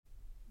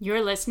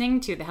You're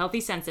listening to The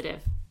Healthy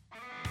Sensitive.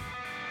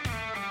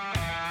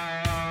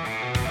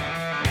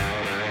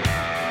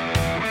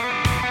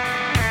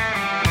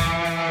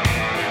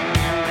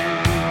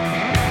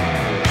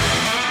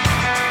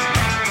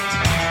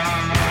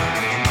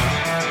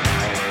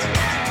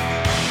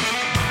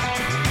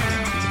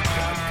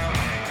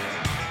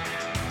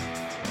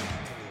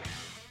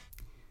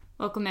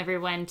 Welcome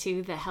everyone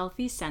to The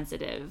Healthy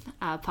Sensitive,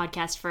 a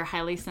podcast for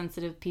highly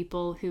sensitive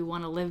people who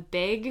want to live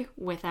big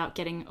without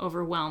getting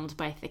overwhelmed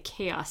by the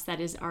chaos that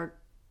is our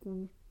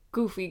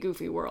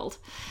goofy world.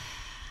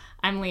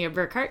 I'm Leah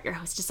Burkhart, your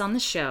hostess on the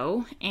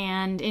show,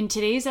 and in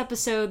today's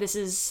episode, this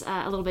is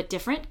a little bit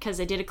different because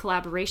I did a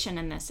collaboration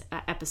in this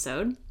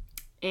episode,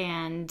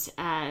 and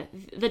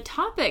the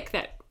topic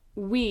that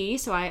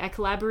I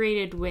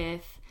collaborated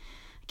with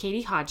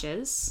Katie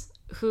Hodges,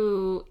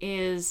 who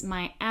is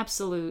my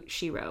absolute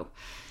shero.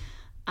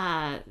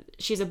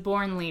 She's a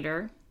born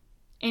leader.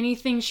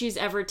 Anything she's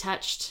ever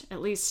touched,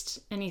 at least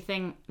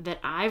anything that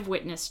I've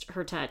witnessed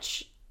her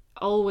touch,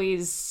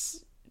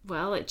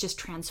 it just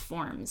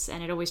transforms,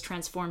 and it always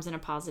transforms in a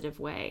positive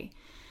way.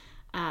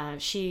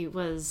 She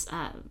was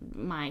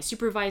my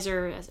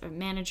supervisor, as a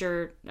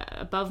manager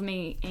above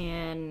me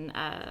in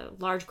a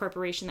large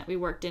corporation that we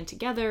worked in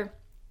together.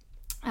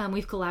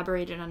 We've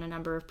collaborated on a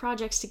number of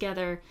projects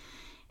together.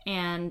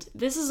 And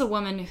this is a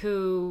woman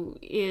who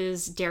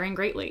is daring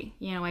greatly.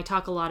 You know, I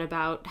talk a lot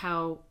about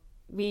how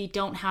we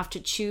don't have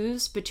to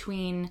choose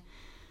between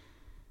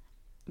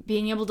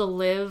being able to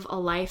live a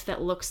life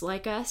that looks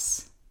like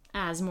us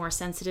as more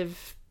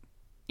sensitive,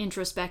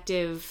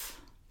 introspective,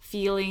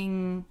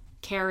 feeling,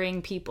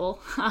 caring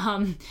people.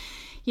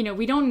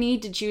 We don't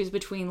need to choose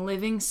between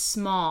living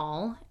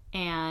small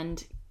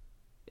and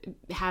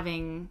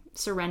having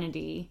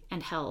serenity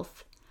and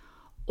health,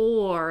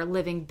 or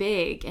living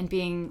big and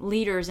being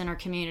leaders in our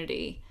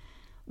community,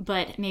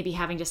 but maybe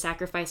having to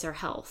sacrifice our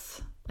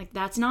health.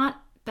 That's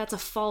a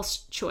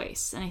false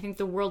choice. And I think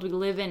the world we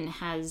live in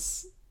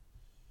has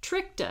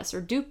tricked us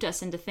or duped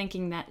us into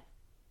thinking that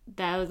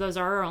those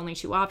are our only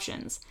two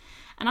options.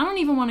 And I don't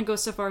even want to go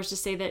so far as to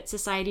say that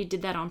society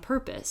did that on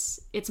purpose.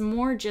 It's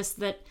more just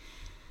that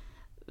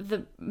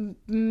the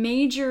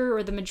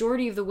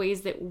majority of the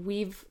ways that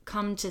we've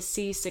come to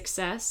see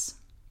success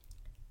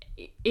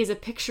is a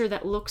picture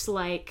that looks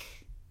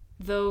like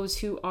those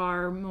who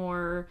are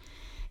more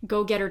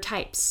go-getter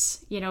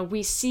types. You know,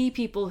 we see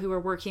people who are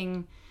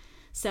working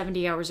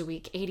 70 hours a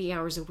week, 80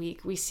 hours a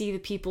week. We see the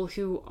people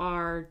who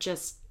are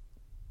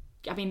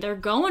they're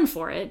going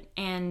for it,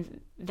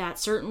 and that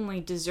certainly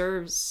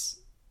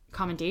deserves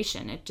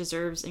commendation. It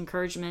deserves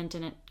encouragement,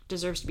 and it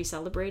deserves to be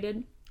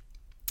celebrated.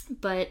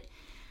 But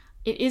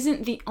it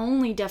isn't the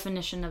only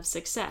definition of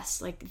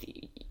success.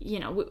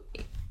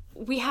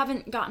 We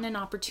haven't gotten an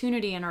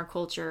opportunity in our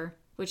culture,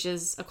 which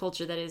is a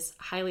culture that is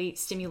highly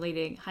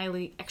stimulating,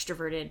 highly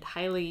extroverted,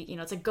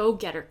 it's a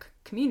go-getter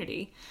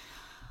community.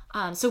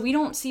 So we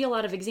don't see a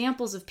lot of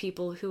examples of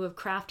people who have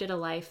crafted a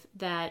life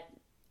that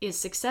is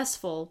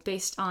successful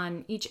based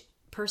on each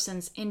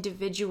person's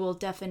individual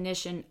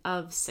definition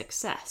of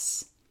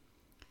success.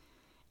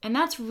 And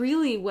that's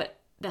really what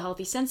The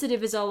Healthy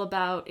Sensitive is all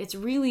about. It's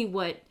really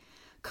what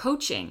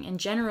coaching in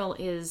general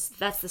is.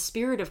 That's the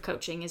spirit of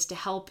coaching, is to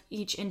help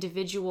each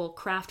individual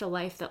craft a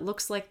life that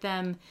looks like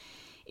them.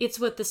 It's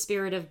what the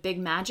spirit of Big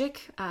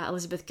Magic,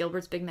 Elizabeth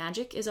Gilbert's Big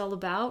Magic, is all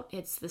about.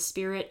 It's the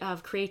spirit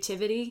of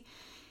creativity.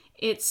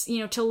 It's,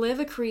 to live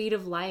a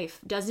creative life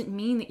doesn't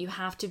mean that you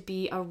have to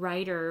be a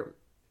writer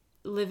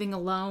living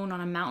alone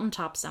on a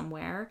mountaintop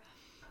somewhere.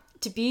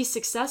 To be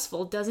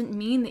successful doesn't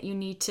mean that you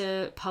need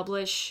to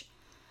publish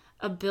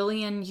 1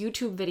 billion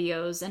YouTube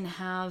videos and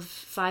have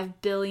 $5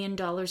 billion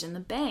in the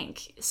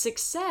bank.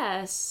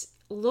 Success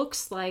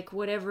looks like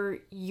whatever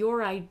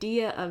your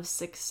idea of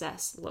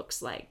success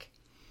looks like.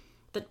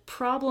 The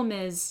problem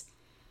is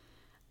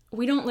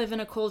we don't live in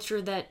a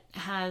culture that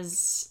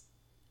has,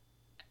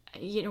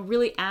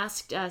 really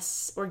asked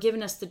us or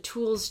given us the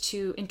tools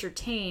to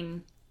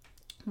entertain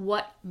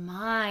what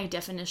my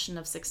definition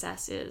of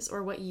success is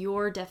or what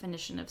your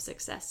definition of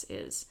success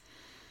is.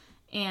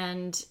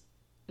 And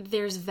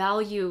there's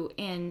value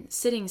in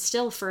sitting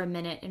still for a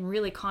minute and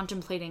really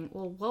contemplating,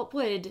 what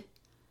would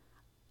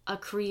a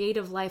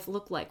creative life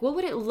look like? What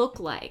would it look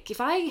like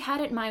if I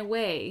had it my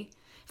way?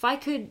 If I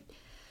could,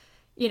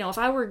 if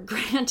I were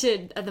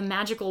granted the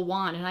magical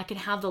wand and I could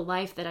have the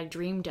life that I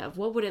dreamed of,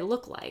 what would it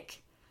look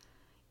like?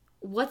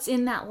 What's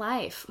in that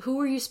life? Who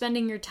are you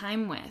spending your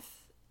time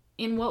with?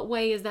 In what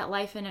way is that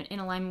life in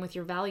alignment with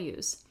your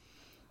values?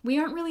 We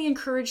aren't really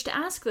encouraged to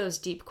ask those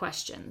deep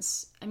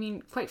questions.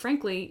 Quite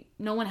frankly,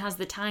 no one has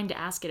the time to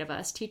ask it of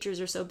us. Teachers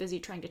are so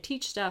busy trying to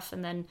teach stuff,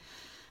 and then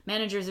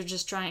managers are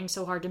just trying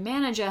so hard to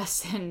manage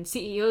us, and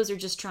CEOs are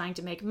just trying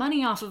to make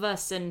money off of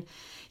us, and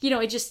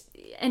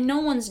and no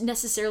one's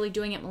necessarily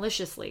doing it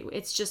maliciously.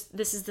 It's just,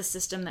 this is the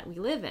system that we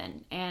live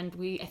in, and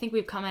I think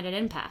we've come at an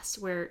impasse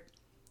where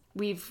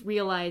we've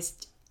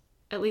realized,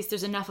 at least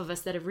there's enough of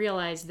us that have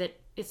realized that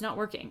it's not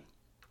working.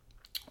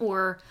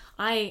 Or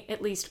I,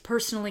 at least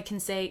personally, can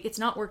say it's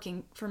not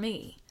working for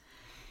me.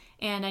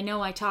 And I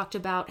know I talked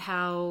about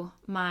how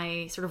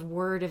my sort of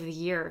word of the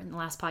year in the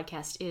last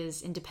podcast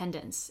is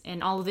independence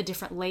and all of the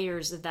different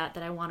layers of that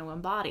I want to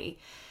embody.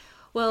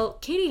 Well,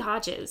 Katie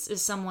Hodges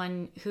is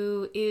someone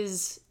who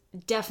is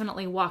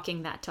definitely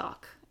walking that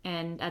talk.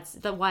 And that's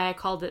why I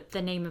called it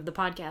the name of the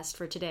podcast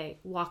for today,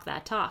 Walk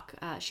That Talk.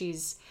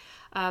 She's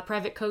a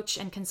private coach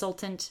and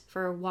consultant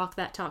for Walk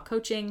That Talk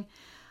Coaching.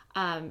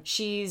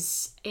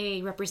 She's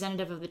a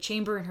representative of the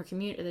chamber in her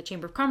community, the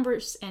Chamber of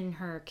Commerce in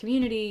her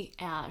community.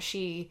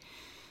 She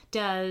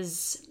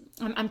does,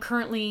 I'm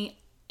currently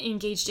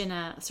engaged in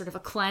a sort of a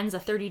cleanse, a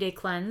 30-day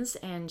cleanse,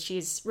 and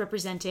she's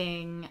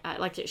representing,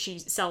 she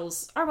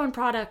sells Arbonne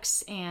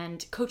products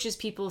and coaches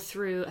people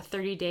through a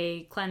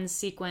 30-day cleanse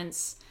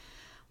sequence,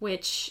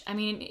 which, I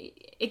mean,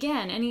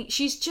 again,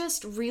 she's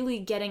just really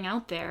getting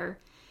out there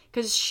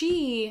because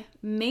she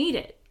made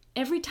it.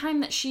 Every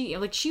time that she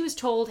was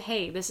told,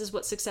 hey, this is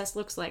what success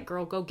looks like,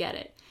 girl, go get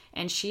it.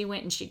 And she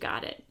went and she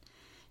got it.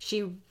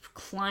 She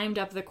climbed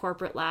up the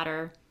corporate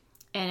ladder,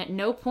 and at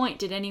no point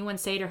did anyone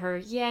say to her,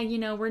 yeah,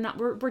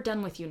 we're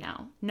done with you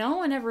now. No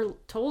one ever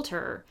told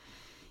her,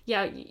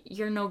 yeah,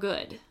 you're no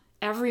good.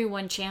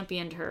 Everyone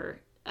championed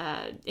her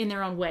in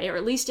their own way, or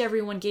at least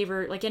everyone gave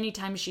her,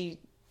 anytime she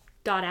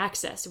got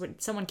access, when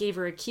someone gave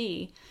her a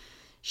key,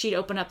 she'd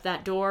open up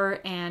that door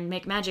and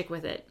make magic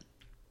with it.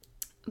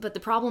 But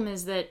the problem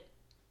is that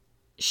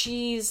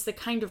she's the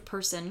kind of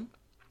person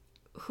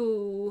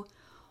who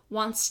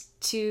wants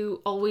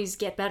to always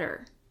get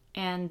better.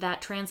 And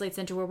that translates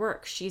into her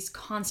work. She's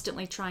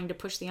constantly trying to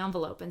push the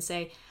envelope and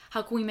say,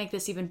 how can we make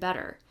this even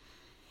better?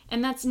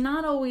 And that's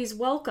not always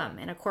welcome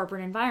in a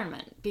corporate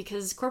environment,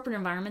 because corporate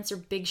environments are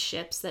big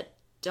ships that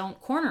don't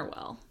corner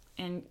well.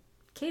 And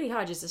Katie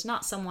Hodges is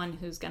not someone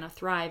who's going to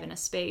thrive in a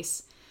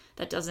space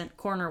that doesn't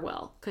corner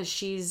well, because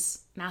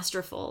she's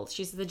masterful.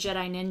 She's the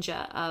Jedi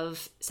ninja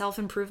of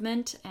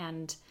self-improvement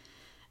and,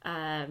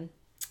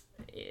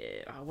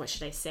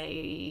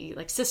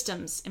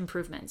 systems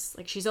improvements.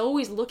 She's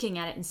always looking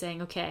at it and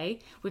saying, okay,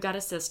 we got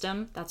a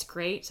system, that's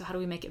great, so how do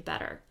we make it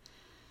better?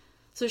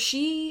 So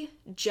she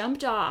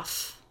jumped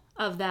off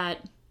of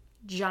that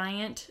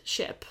giant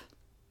ship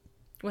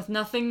with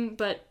nothing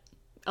but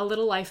a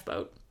little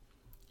lifeboat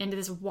into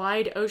this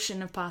wide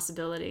ocean of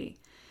possibility.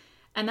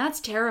 And that's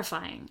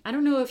terrifying. I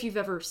don't know if you've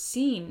ever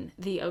seen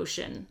the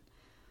ocean,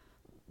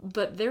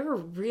 but there are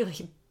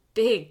really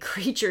big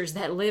creatures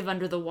that live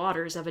under the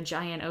waters of a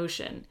giant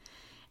ocean.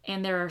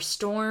 And there are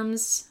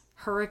storms,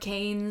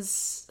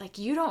 hurricanes.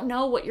 You don't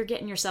know what you're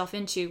getting yourself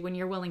into when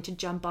you're willing to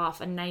jump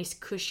off a nice,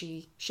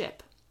 cushy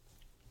ship.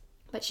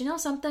 But you know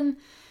something?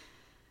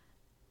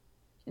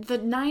 The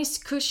nice,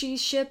 cushy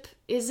ship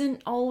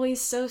isn't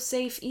always so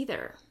safe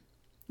either.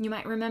 You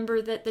might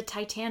remember that the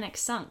Titanic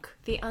sunk.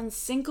 The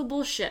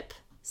unsinkable ship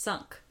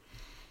sunk.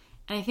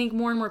 And I think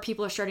more and more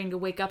people are starting to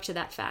wake up to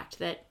that fact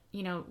that,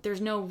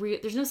 there's no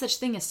such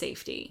thing as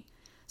safety.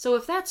 So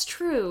if that's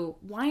true,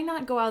 why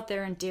not go out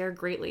there and dare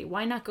greatly?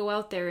 Why not go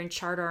out there and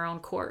chart our own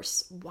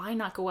course? Why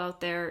not go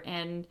out there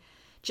and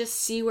just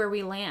see where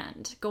we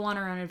land? Go on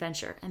our own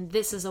adventure. And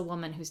this is a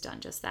woman who's done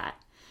just that.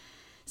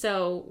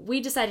 So we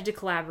decided to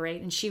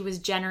collaborate, and she was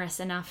generous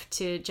enough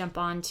to jump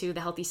on to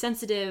the Healthy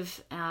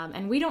Sensitive.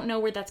 And we don't know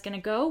where that's going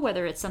to go,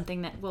 whether it's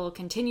something that we'll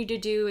continue to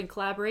do and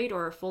collaborate,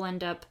 or if we'll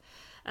end up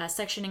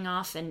sectioning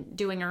off and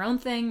doing our own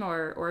thing,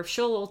 or if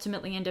she'll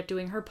ultimately end up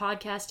doing her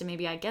podcast and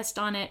maybe I guest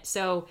on it.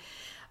 So,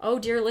 oh,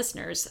 dear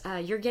listeners,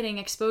 you're getting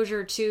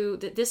exposure to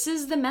this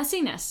is the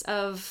messiness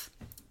of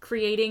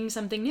creating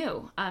something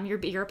new.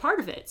 You're a part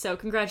of it. So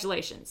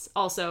congratulations.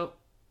 Also,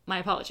 my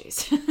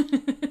apologies.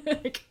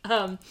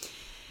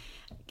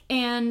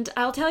 And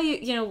I'll tell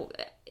you,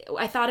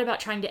 I thought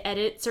about trying to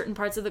edit certain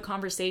parts of the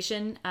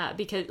conversation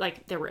because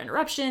there were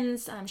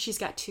interruptions. She's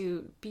got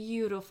 2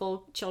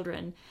 beautiful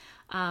children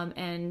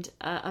and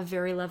a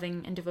very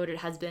loving and devoted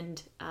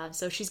husband.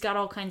 So she's got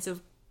all kinds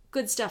of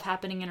good stuff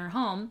happening in her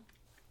home.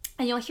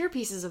 And you'll hear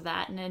pieces of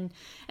that. And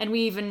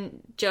we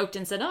even joked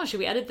and said, oh, should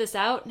we edit this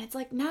out? And it's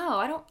no,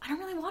 I don't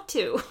really want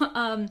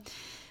to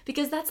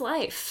because that's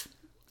life.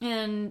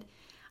 And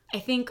I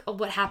think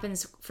what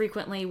happens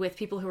frequently with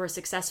people who are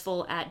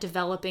successful at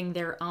developing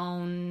their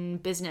own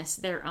business,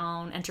 their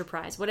own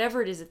enterprise,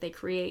 whatever it is that they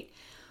create,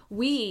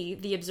 we,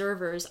 the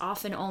observers,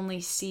 often only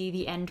see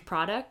the end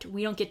product.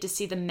 We don't get to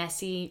see the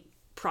messy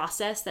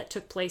process that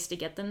took place to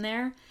get them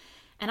there.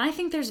 And I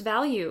think there's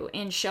value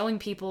in showing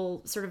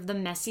people sort of the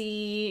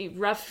messy,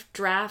 rough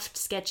draft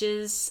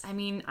sketches. I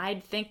mean, I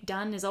think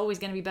done is always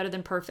going to be better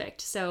than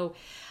perfect. So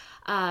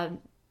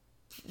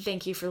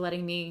thank you for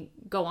letting me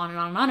go on and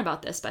on and on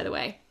about this, by the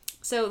way.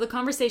 So the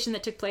conversation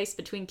that took place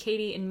between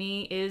Katie and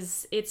me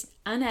it's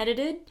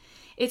unedited.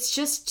 It's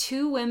just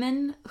 2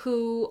 women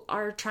who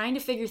are trying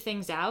to figure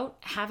things out,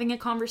 having a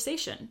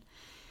conversation.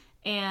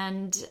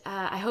 And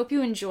I hope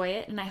you enjoy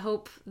it, and I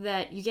hope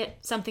that you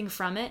get something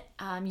from it.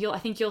 I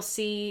think you'll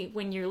see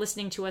when you're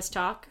listening to us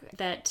talk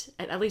that,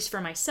 at least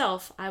for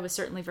myself, I was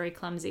certainly very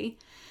clumsy.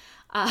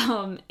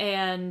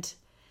 And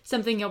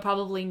something you'll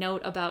probably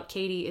note about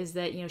Katie is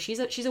that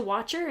she's a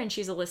watcher and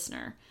she's a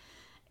listener.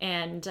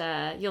 And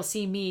you'll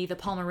see me, the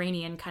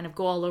Pomeranian, kind of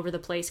go all over the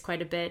place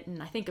quite a bit.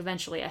 And I think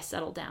eventually I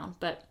settle down.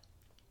 But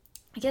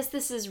I guess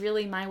this is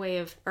really my way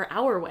of, or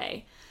our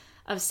way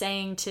of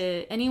saying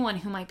to anyone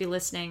who might be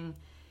listening,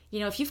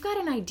 if you've got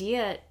an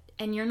idea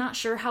and you're not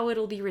sure how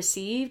it'll be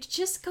received,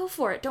 just go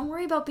for it. Don't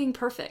worry about being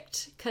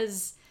perfect,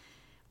 because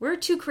we're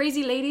two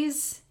crazy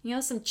ladies,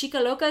 some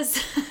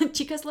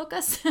chicas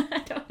locas, I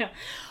don't know.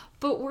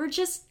 But we're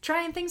just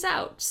trying things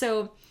out.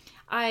 So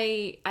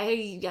I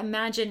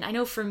imagine, I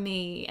know for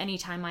me,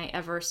 anytime I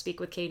ever speak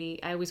with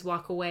Katie, I always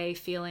walk away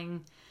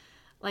feeling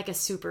like a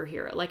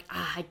superhero, like,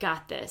 I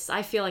got this.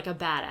 I feel like a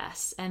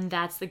badass. And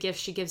that's the gift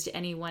she gives to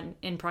anyone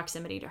in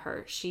proximity to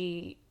her.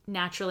 She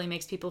naturally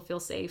makes people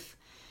feel safe.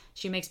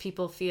 She makes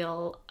people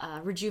feel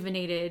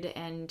rejuvenated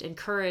and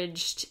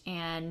encouraged,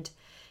 and,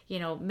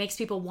 makes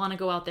people want to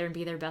go out there and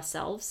be their best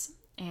selves.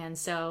 And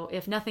so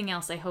if nothing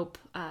else, I hope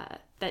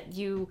that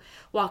you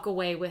walk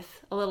away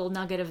with a little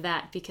nugget of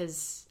that,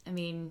 because,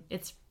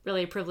 it's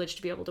really a privilege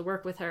to be able to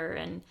work with her.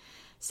 And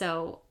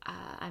so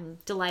I'm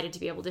delighted to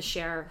be able to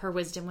share her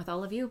wisdom with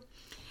all of you.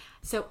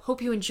 So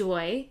hope you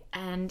enjoy.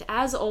 And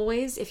as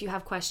always, if you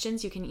have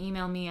questions, you can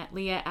email me at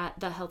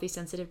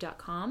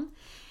leah@thehealthysensitive.com.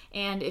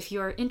 And if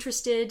you're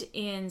interested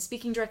in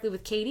speaking directly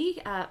with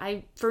Katie,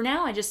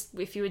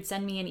 if you would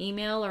send me an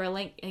email or a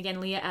link, again,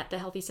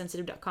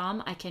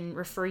 leah@thehealthysensitive.com, I can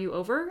refer you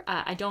over.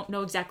 I don't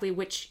know exactly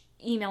which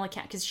email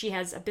account, because she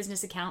has a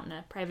business account and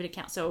a private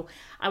account. So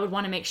I would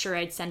want to make sure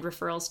I'd send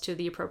referrals to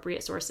the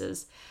appropriate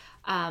sources.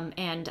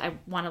 And I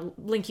want to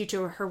link you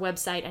to her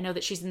website. I know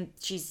that she's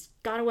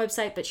got a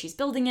website, but she's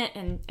building it.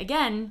 And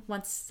again,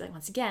 once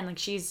again, like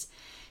she's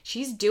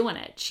doing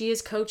it. She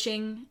is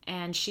coaching,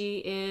 and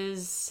she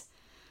is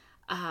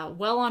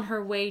well on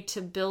her way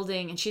to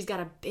building, and she's got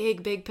a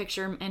big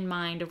picture in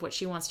mind of what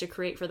she wants to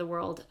create for the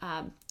world.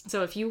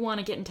 So if you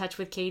want to get in touch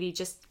with Katie,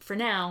 just for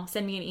now,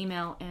 send me an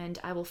email and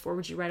I will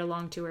forward you right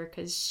along to her,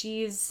 because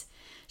she is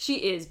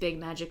big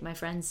magic, my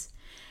friends.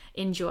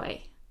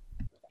 Enjoy.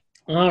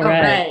 All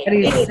right.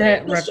 Ready,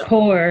 set,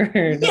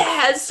 record.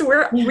 Yes,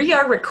 we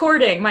are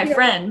recording, my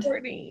friend.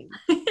 Recording.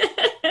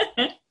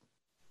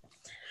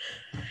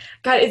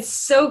 God, it's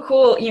so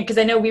cool, because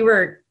I know we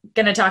were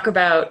going to talk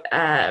about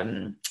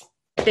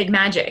big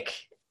magic,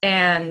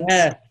 and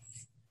yes,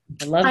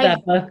 I love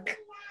that book.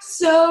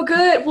 So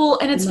good. Well,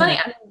 and it's funny,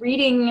 I'm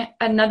reading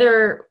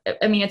another,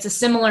 it's a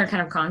similar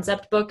kind of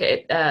concept book.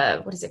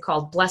 What is it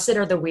called? Blessed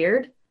Are the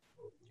Weird.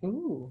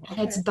 Ooh, okay.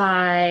 And it's by,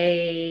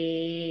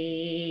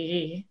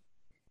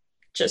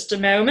 just a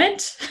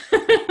moment.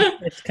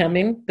 It's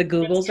coming. The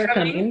Googles are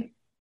coming.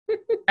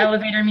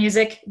 Elevator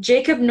music.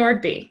 Jacob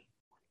Nordby.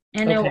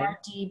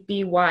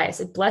 Nordby. I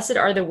said, Blessed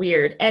Are the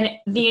Weird. And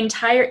the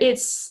entire,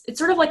 it's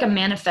sort of like a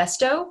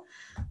manifesto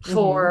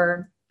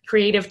for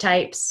creative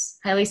types,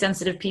 highly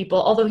sensitive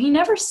people, although he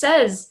never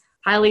says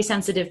highly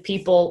sensitive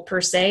people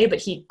per se, but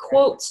he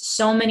quotes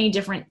so many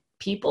different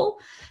people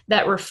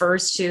that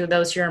refers to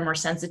those who are more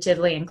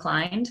sensitively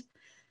inclined.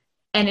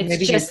 And it's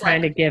maybe just you're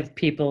trying to give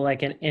people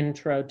like an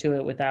intro to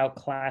it without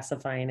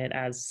classifying it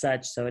as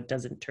such, so it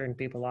doesn't turn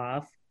people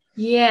off.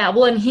 Yeah,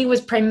 well, and he was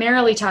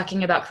primarily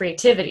talking about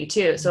creativity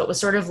too. So it was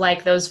sort of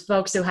like those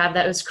folks who have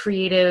those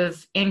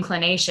creative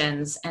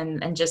inclinations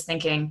and just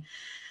thinking,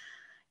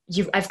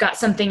 I've got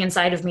something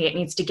inside of me. It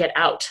needs to get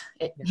out.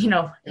 It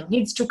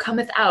needs to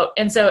cometh out.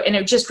 And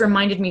it just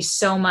reminded me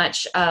so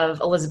much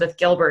of Elizabeth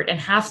Gilbert, and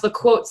half the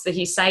quotes that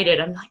he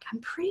cited, I'm like, I'm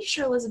pretty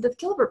sure Elizabeth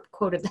Gilbert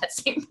quoted that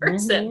same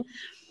person.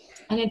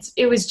 And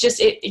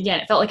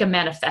it felt like a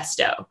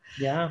manifesto.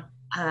 Yeah.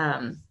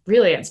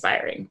 Really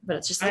inspiring, but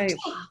it's just like,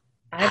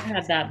 I've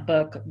had that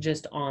book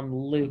just on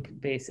loop,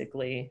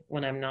 basically,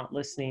 when I'm not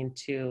listening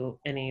to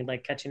any,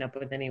 like catching up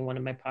with any one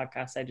of my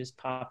podcasts. I just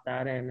pop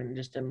that in and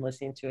just am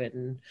listening to it.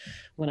 And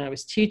when I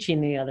was teaching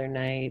the other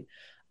night,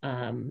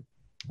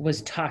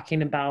 was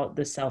talking about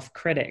the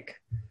self-critic,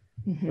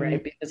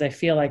 right? Because I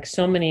feel like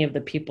so many of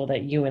the people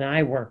that you and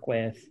I work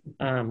with,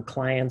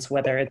 clients,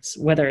 whether it's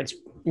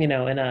in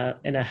a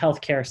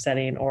healthcare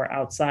setting or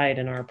outside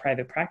in our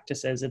private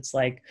practices, it's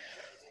like,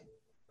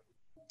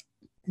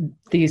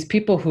 these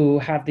people who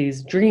have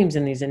these dreams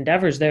and these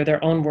endeavors, they're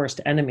their own worst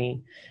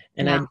enemy.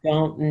 And I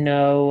don't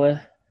know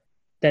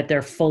that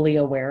they're fully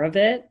aware of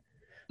it.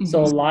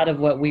 So a lot of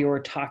what we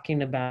were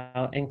talking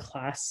about in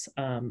class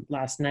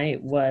last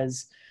night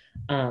was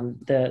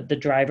the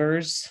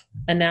driver's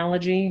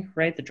analogy,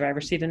 right? The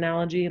driver's seat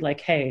analogy.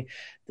 Like, hey,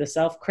 the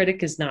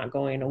self-critic is not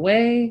going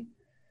away.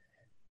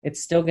 It's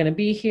still going to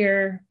be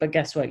here, but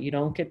guess what? You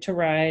don't get to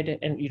ride,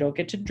 and you don't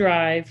get to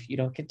drive. You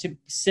don't get to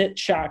sit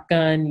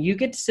shotgun. You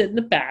get to sit in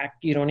the back.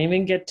 You don't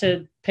even get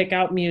to pick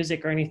out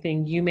music or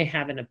anything. You may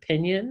have an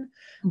opinion,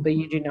 but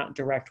you do not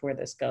direct where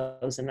this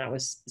goes. And that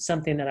was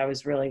something that I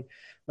was really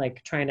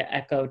like trying to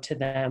echo to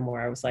them,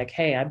 where I was like,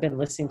 hey, I've been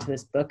listening to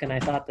this book and I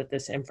thought that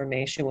this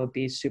information would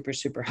be super,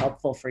 super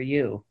helpful for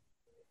you.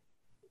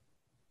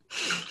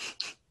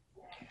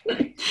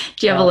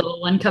 Do you have a little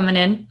one coming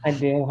in? I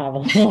do have a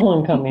little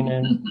one coming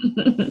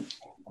in.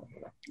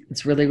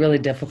 It's really, really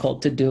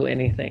difficult to do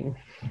anything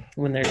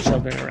when there's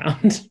children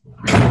around.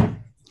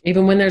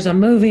 Even when there's a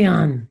movie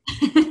on.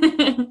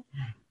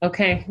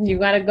 Okay, you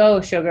gotta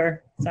go,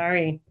 sugar.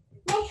 Sorry.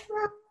 That's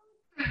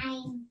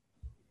time.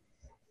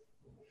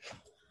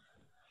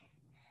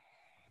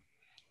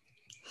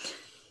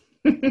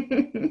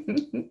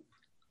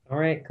 All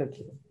right,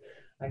 Cookie.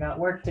 I got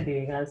work to do.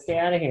 You gotta stay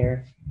out of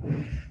here.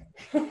 I'm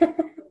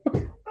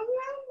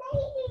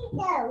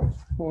not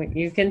lady,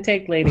 You can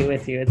take Lady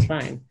with you. It's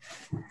fine.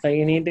 So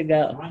you need to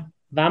go.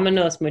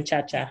 Vámonos,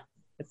 muchacha,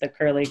 with the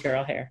curly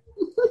girl hair.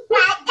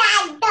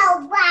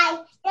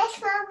 though.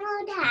 That's one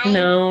more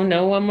time.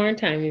 No, one more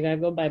time. You gotta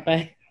go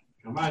bye-bye.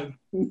 Come on.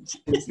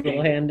 This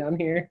little hand down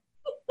here.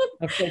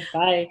 Okay,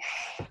 bye.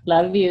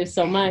 Love you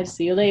so much.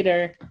 See you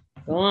later.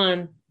 Go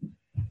on.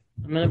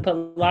 I'm gonna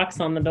put locks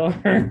on the door.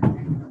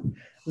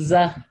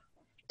 Zuh.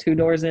 2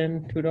 doors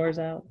in, 2 doors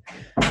out.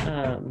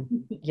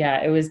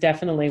 Yeah, it was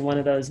definitely one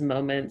of those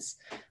moments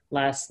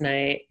last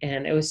night.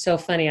 And it was so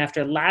funny.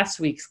 After last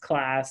week's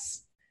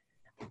class,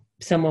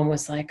 someone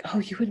was like, oh,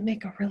 you would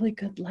make a really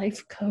good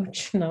life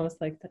coach. And I was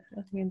like,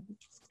 I mean,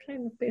 it's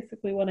kind of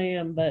basically what I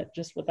am, but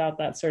just without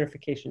that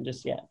certification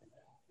just yet.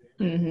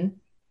 Mm-hmm.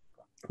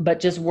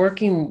 But just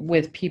working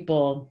with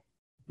people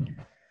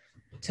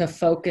to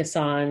focus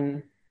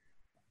on,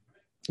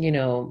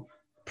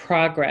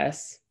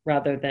 progress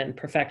rather than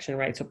perfection,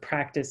 right? So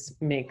practice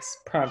makes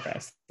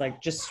progress,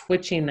 like just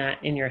switching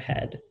that in your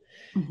head.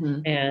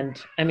 Mm-hmm.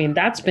 And I mean,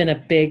 that's been a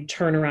big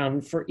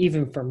turnaround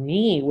for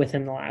me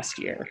within the last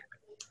year.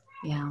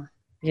 Yeah.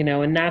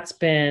 And that's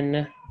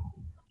been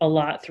a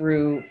lot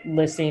through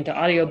listening to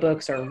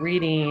audiobooks or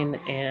reading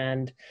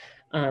and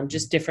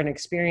just different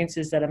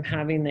experiences that I'm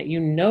having that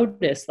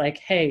notice like,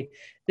 hey,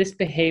 this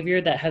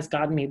behavior that has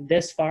gotten me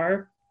this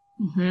far,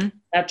 Mm-hmm.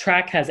 that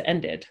track has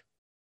ended.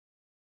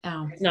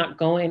 Oh.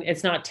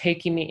 It's not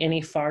taking me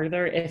any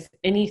farther. If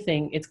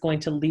anything, it's going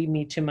to lead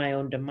me to my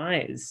own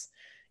demise.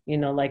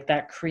 Like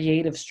that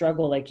creative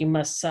struggle, like you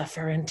must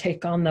suffer and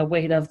take on the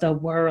weight of the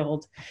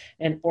world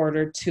in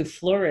order to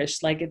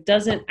flourish. Like it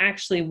doesn't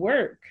actually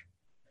work,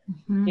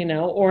 Mm-hmm.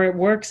 or it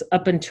works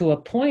up until a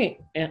point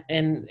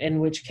in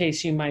which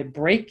case you might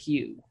break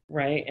you.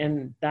 Right.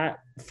 And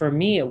that for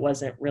me, it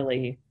wasn't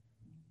really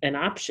an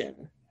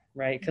option,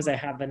 right? Because I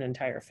have an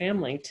entire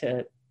family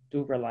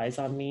who relies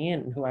on me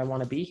and who I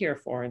want to be here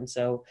for. And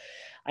so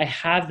I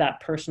have that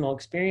personal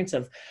experience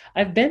of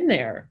I've been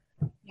there.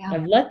 Yeah.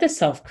 I've let the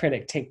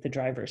self-critic take the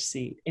driver's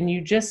seat and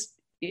you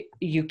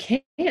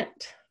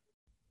can't.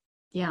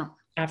 Yeah.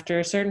 After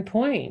a certain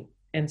point.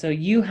 And so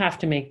you have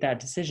to make that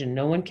decision.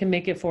 No one can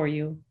make it for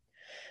you.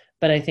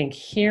 But I think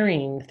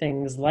hearing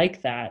things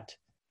like that,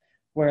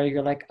 where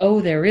you're like,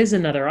 oh, there is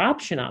another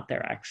option out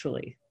there,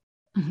 actually.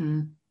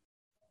 Mm-hmm.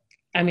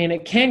 I mean,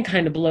 it can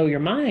kind of blow your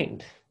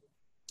mind.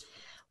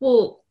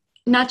 Well,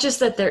 not just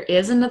that there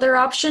is another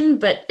option,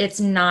 but it's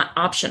not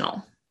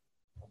optional.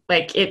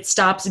 Like it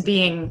stops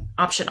being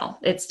optional.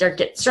 It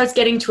starts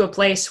getting to a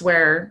place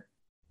where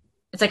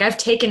it's like, I've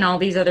taken all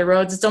these other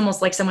roads. It's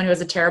almost like someone who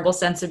has a terrible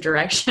sense of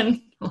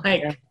direction,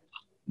 like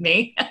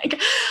me.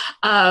 Like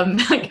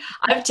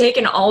I've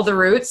taken all the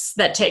routes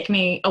that take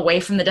me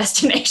away from the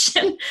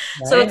destination.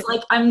 Right. So it's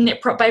like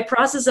by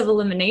process of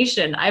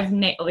elimination, I've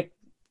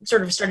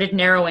sort of started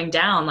narrowing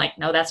down, like,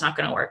 no, that's not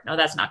going to work. No,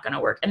 that's not going to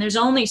work. And there's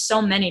only so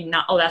many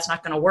that's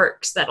not going to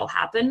work that'll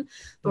happen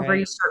before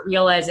you start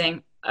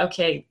realizing,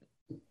 okay,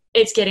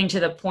 it's getting to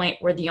the point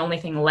where the only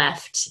thing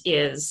left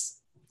is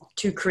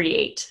to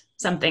create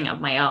something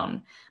of my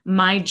own.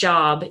 My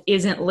job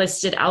isn't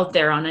listed out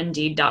there on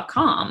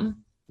Indeed.com.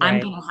 Right. I'm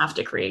going to have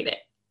to create it.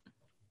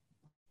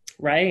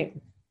 Right.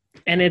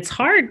 And it's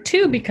hard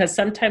too, because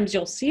sometimes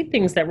you'll see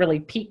things that really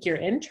pique your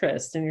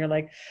interest and you're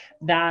like,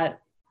 that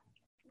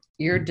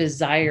your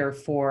desire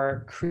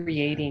for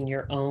creating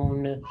your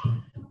own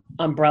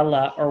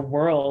umbrella or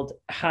world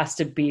has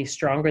to be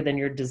stronger than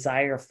your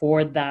desire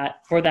for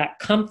that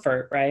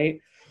comfort,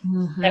 right?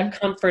 Mm-hmm. That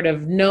comfort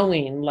of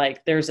knowing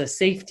like there's a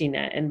safety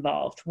net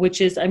involved, which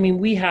is, I mean,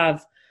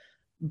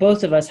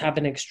 both of us have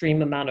an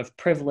extreme amount of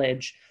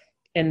privilege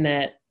in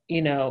that,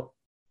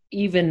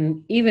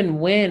 even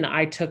when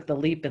I took the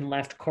leap and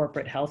left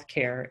corporate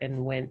healthcare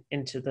and went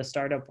into the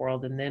startup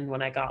world. And then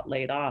when I got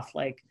laid off,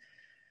 like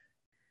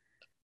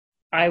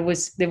there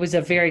was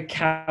a very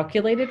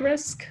calculated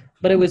risk,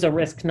 but it was a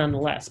risk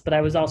nonetheless. But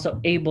I was also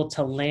able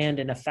to land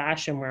in a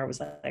fashion where I was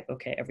like,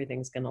 okay,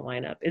 everything's going to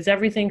line up. Is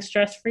everything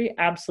stress-free?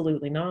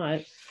 Absolutely not.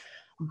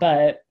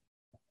 But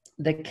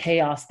the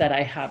chaos that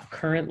I have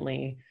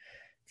currently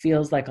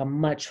feels like a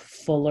much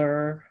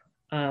fuller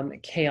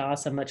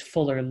chaos, a much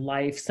fuller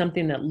life,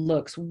 something that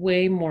looks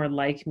way more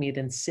like me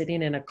than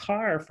sitting in a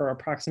car for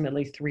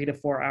approximately 3 to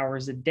 4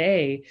 hours a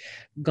day,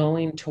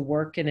 going to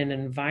work in an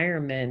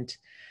environment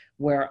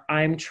where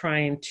I'm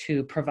trying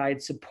to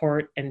provide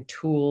support and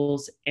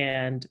tools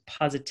and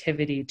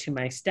positivity to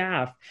my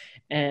staff.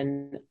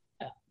 And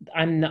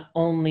I'm the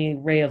only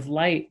ray of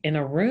light in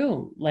a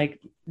room.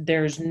 Like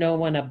there's no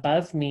one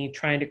above me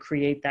trying to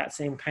create that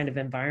same kind of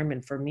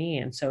environment for me.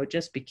 And so it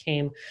just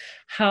became,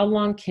 how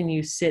long can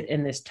you sit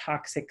in this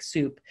toxic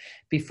soup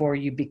before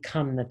you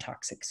become the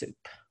toxic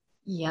soup?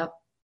 Yep.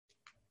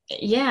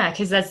 Yeah,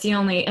 because that's the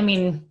only, I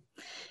mean,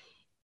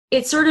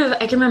 it's sort of,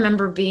 I can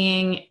remember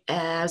being,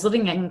 I was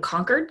living in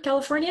Concord,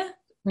 California,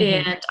 Hmm.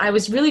 and I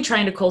was really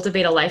trying to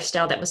cultivate a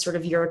lifestyle that was sort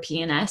of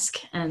European-esque.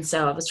 And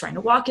so I was trying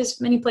to walk as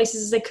many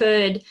places as I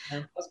could. Yeah.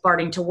 I was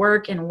starting to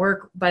work, and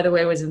work, by the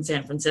way, was in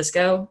San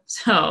Francisco.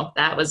 So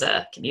that was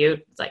a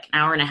commute. It's like an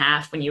hour and a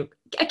half when you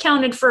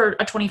accounted for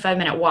a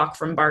 25-minute walk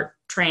from BART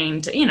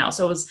train to,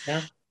 so it was,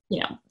 Yeah.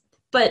 you know,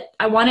 but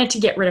I wanted to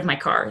get rid of my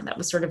car. That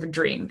was sort of a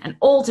dream, and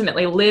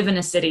ultimately live in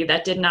a city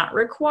that did not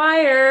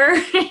require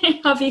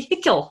a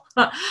vehicle.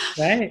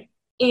 Right.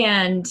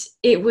 And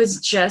it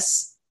was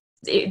just,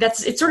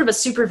 it's sort of a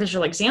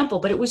superficial example,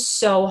 but it was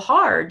so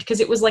hard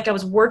because it was like I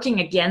was working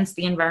against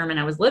the environment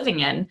I was living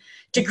in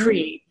to Hmm.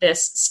 create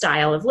this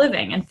style of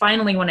living. And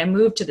finally, when I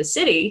moved to the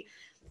city,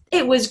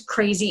 it was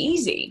crazy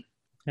easy.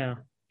 Yeah.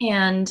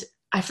 And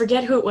I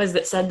forget who it was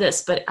that said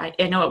this, but I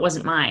know it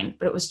wasn't mine,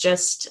 but it was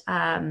just,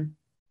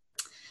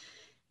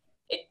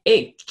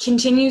 it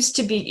continues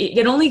to be,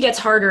 it only gets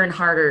harder and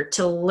harder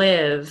to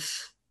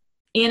live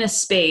in a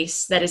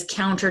space that is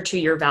counter to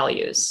your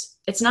values.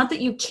 It's not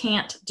that you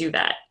can't do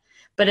that,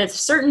 but at a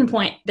certain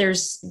point,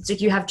 it's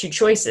like you have two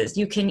choices.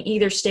 You can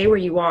either stay where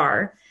you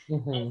are,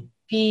 Hmm.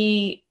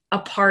 be a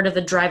part of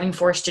the driving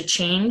force to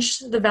change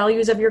the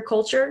values of your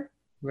culture,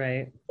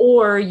 Right.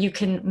 or you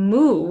can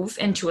move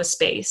into a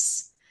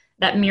space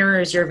that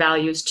mirrors your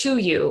values to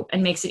you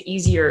and makes it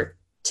easier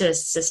to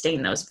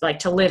sustain those, like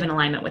to live in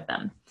alignment with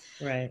them.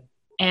 Right.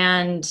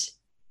 And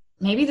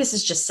maybe this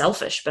is just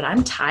selfish, but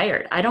I'm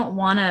tired. I don't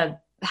want to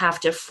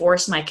have to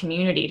force my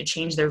community to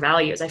change their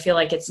values. I feel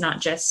like it's not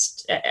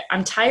just,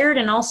 I'm tired.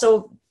 And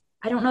also,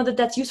 I don't know that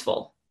that's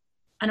useful.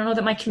 I don't know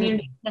that my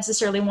community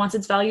necessarily wants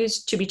its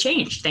values to be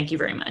changed. Thank you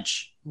very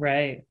much.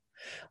 Right.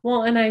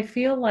 Well, and I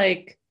feel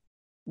like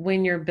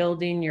when you're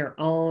building your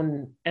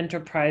own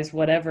enterprise,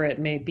 whatever it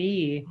may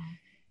be,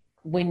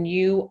 when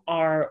you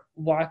are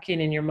walking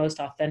in your most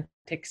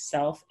authentic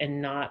self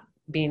and not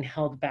being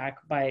held back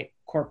by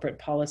corporate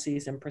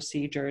policies and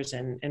procedures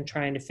and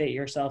trying to fit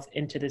yourself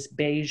into this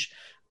beige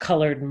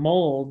colored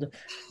mold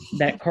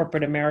that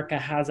corporate America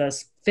has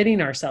us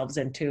fitting ourselves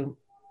into,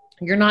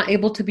 you're not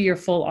able to be your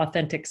full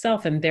authentic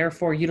self. And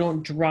therefore, you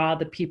don't draw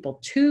the people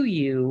to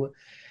you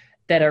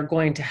that are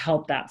going to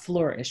help that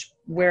flourish.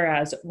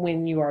 Whereas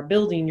when you are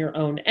building your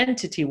own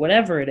entity,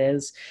 whatever it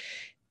is,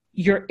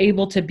 you're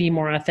able to be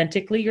more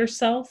authentically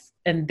yourself.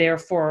 And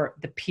therefore,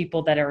 the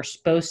people that are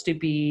supposed to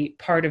be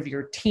part of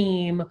your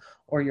team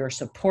or your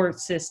support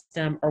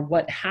system or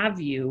what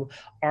have you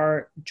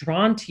are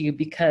drawn to you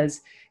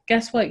because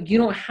guess what? You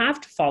don't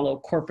have to follow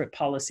corporate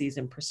policies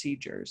and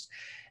procedures.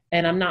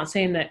 And I'm not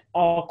saying that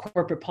all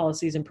corporate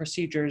policies and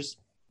procedures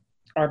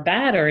are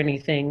bad or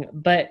anything,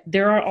 but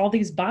there are all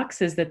these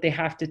boxes that they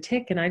have to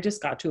tick. And I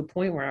just got to a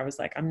point where I was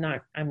like, I'm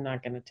not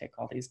going to tick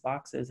all these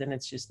boxes. And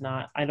it's just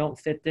not, I don't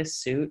fit this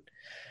suit.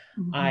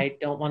 Mm-hmm. I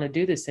don't want to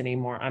do this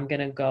anymore. I'm going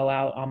to go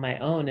out on my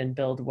own and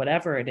build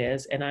whatever it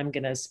is. And I'm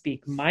going to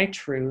speak my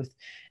truth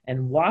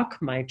and walk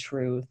my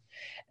truth.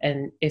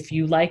 And if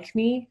you like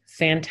me,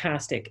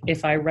 fantastic.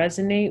 If I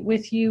resonate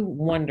with you,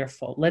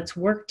 wonderful. Let's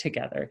work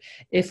together.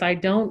 If I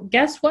don't,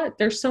 guess what?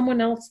 There's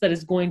someone else that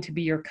is going to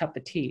be your cup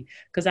of tea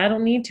because I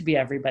don't need to be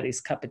everybody's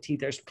cup of tea.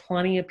 There's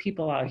plenty of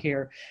people out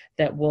here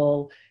that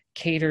will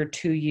cater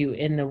to you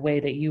in the way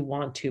that you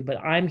want to, but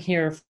I'm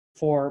here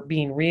for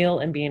being real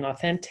and being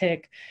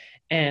authentic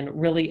and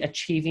really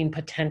achieving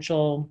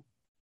potential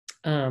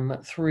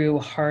through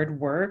hard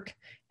work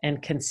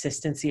and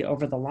consistency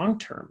over the long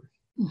term.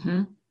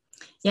 Mm-hmm.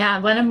 Yeah,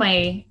 one of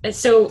my,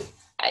 so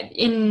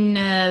in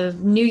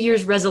New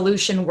Year's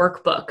resolution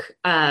workbook,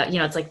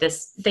 it's like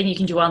this thing you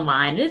can do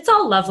online. It's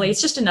all lovely.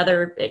 It's just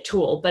another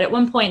tool. But at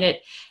one point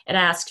it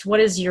asked, what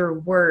is your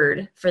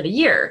word for the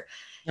year?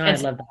 Oh, I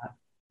love that.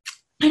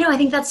 I know, I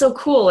think that's so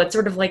cool. It's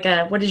sort of like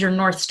what is your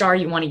North Star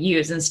you want to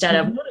use instead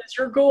of what is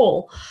your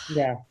goal?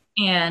 Yeah.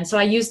 And so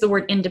I use the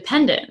word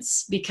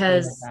independence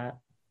because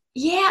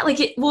yeah, like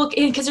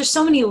because there's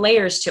so many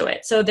layers to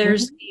it. So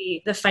there's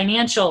the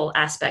financial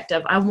aspect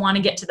of I want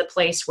to get to the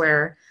place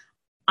where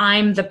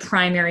I'm the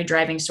primary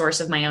driving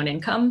source of my own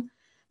income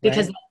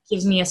because that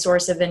gives me a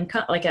source of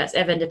income, like of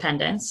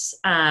independence.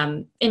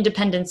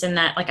 Independence in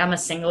that, like I'm a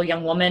single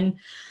young woman.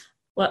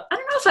 Well, I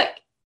don't know if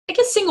I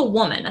guess single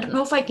woman. I don't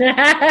know if I can.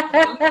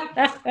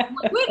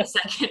 Like, wait a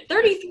second,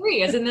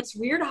 33 is in this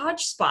weird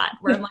Hodge spot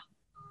where I'm like,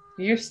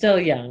 you're still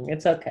young.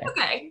 It's okay.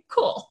 Okay,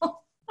 cool.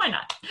 Why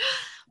not?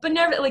 But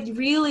never like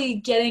really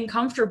getting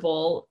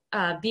comfortable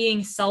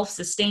being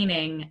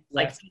self-sustaining,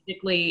 like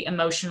physically,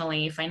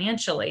 emotionally,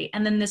 financially.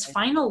 And then this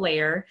final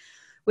layer,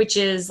 which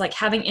is like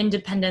having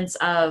independence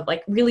of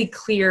like really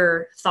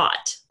clear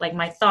thought. Like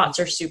my thoughts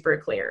are super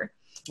clear.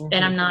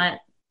 And I'm not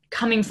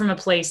coming from a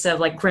place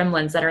of like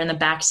gremlins that are in the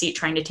back seat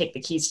trying to take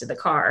the keys to the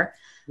car.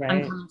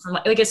 I'm coming from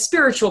like a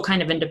spiritual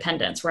kind of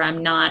independence where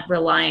I'm not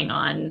relying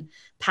on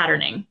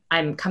patterning.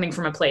 I'm coming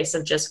from a place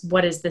of just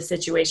what does the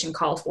situation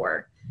call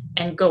for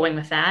and going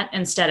with that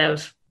instead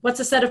of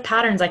what's a set of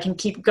patterns I can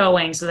keep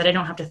going so that I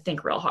don't have to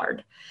think real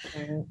hard.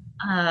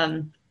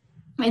 And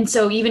And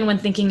so even when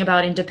thinking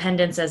about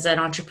independence as an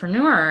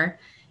entrepreneur,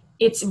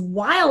 it's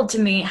wild to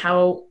me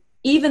how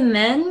even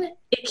then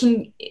it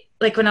can,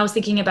 like when I was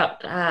thinking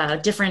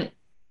about different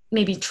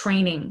maybe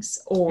trainings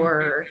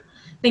or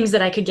things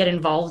that I could get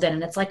involved in,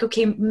 and it's like,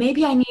 okay,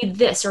 maybe I need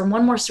this or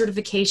one more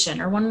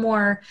certification or one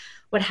more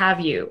what have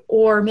you,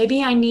 or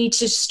maybe I need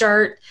to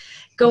start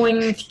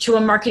going to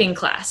a marketing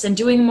class and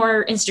doing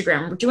more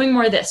Instagram, doing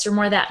more this or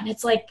more that. And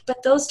it's like,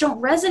 but those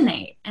don't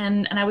resonate.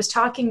 And I was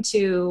talking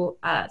to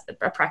a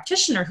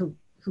practitioner who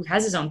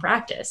has his own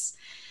practice,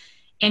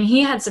 and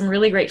he had some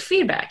really great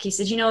feedback. He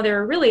said,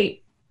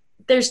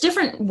 there's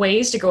different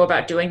ways to go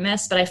about doing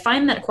this, but I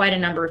find that quite a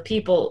number of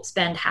people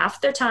spend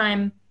half their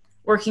time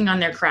working on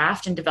their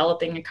craft and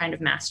developing a kind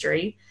of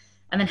mastery,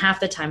 and then half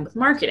the time with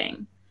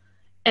marketing.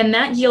 And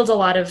that yields a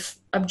lot of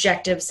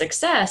objective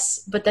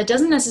success, but that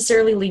doesn't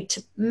necessarily lead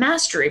to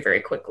mastery very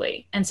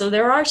quickly. And so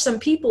there are some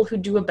people who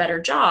do a better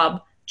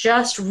job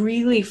just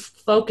really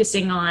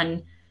focusing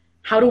on,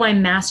 how do I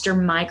master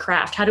my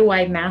craft? How do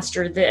I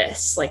master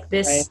this? Like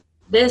this, Right.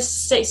 this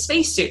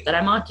spacesuit that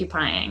I'm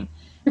occupying.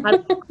 How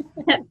do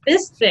I get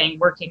this thing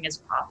working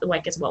as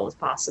well as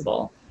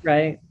possible?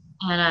 Right.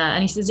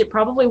 And he says it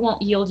probably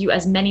won't yield you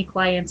as many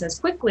clients as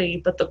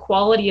quickly, but the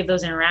quality of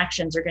those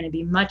interactions are going to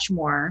be much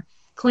more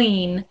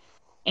clean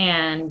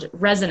and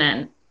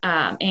resonant.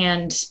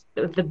 And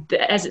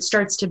as it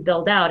starts to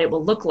build out, it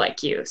will look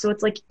like you. So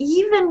it's like,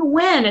 even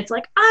when it's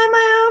like, I'm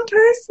my own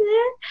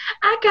person,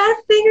 I got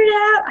to figure it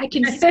out, I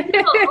can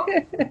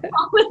still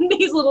fall in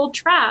these little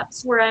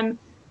traps where I'm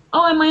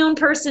my own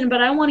person,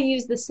 but I want to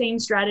use the same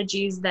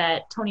strategies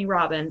that Tony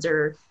Robbins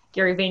or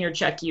Gary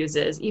Vaynerchuk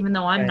uses, even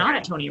though I'm not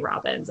a Tony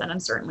Robbins and I'm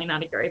certainly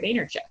not a Gary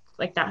Vaynerchuk.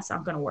 Like, that's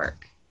not going to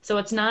work. So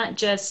it's not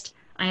just,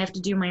 I have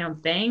to do my own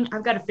thing.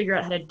 I've got to figure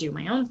out how to do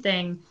my own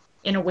thing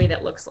in a way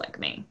that looks like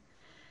me.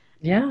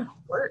 Yeah.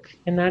 Work.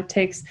 And that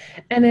takes,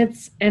 and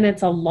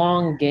it's a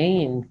long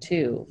game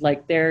too.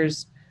 Like there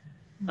is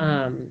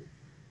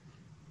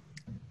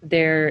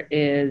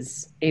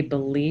a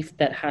belief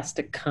that has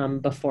to come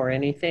before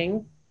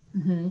anything.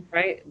 Mm-hmm.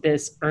 Right?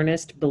 This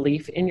earnest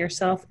belief in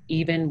yourself,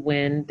 even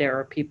when there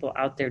are people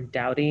out there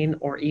doubting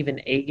or even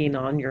egging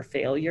on your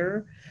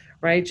failure,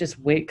 right? Just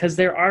wait, because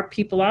there are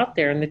people out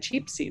there in the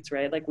cheap seats,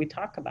 right? Like we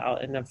talk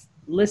about and have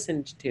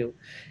listened to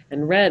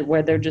and read,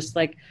 where they're just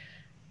like,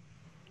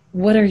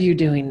 what are you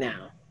doing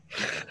now?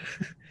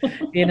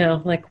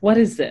 Like, what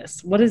is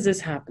this? What is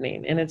this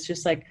happening? And it's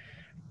just like,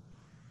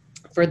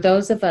 for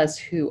those of us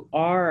who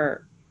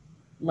are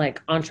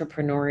like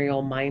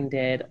entrepreneurial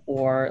minded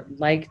or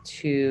like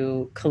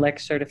to collect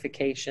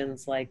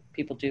certifications, like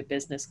people do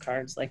business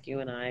cards like you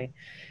and I,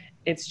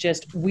 it's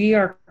just, we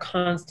are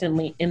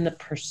constantly in the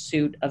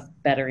pursuit of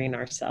bettering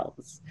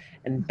ourselves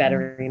and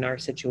bettering our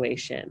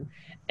situation.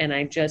 And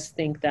I just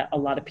think that a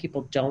lot of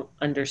people don't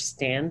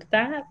understand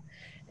that.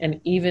 And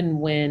even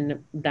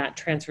when that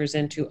transfers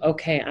into,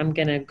 okay, I'm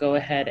going to go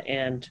ahead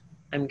and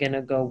I'm going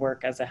to go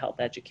work as a health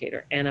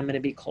educator, and I'm going to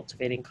be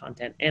cultivating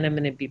content, and I'm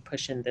going to be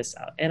pushing this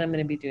out, and I'm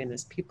going to be doing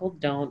this. People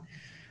don't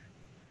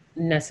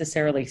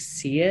necessarily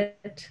see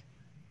it,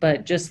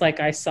 but just like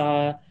I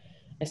saw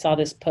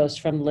this post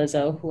from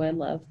Lizzo, who I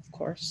love, of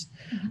course,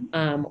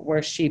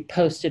 where she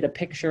posted a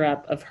picture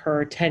up of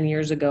her 10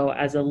 years ago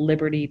as a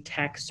Liberty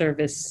Tax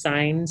Service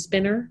sign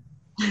spinner,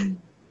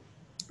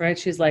 right?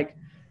 She's like,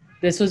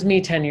 this was me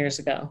 10 years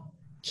ago.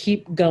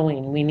 Keep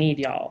going. We need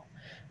y'all.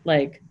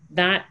 Like,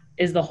 that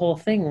is the whole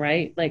thing,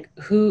 right? Like,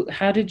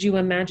 how did you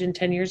imagine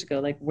 10 years ago?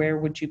 Like, where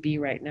would you be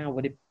right now?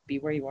 Would it be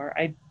where you are?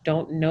 I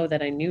don't know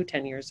that I knew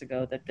 10 years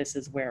ago that this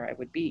is where I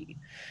would be.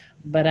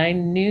 But I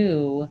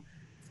knew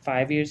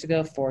 5 years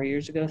ago, 4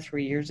 years ago,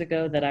 3 years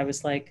ago that I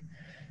was like,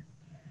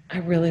 I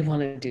really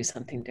want to do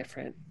something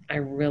different.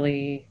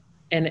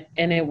 And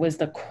it was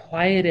the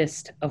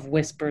quietest of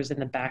whispers in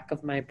the back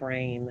of my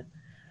brain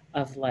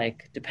of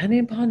like,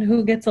 depending upon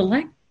who gets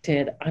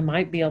elected, I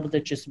might be able to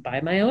just buy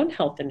my own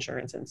health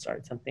insurance and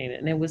start something.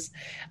 And it was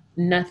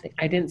nothing.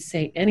 I didn't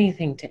say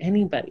anything to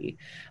anybody,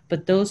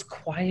 but those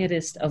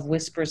quietest of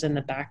whispers in the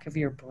back of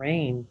your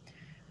brain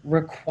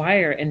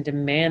require and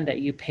demand that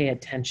you pay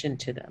attention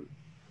to them.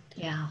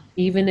 Yeah.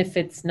 Even if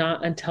it's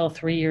not until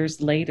 3 years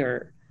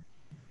later,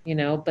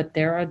 but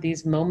there are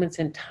these moments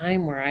in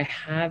time where I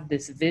have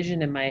this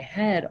vision in my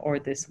head or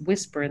this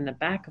whisper in the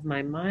back of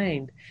my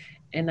mind.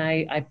 And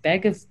I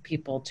beg of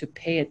people to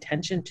pay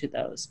attention to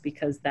those,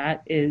 because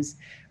that is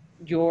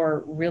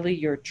your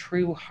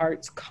true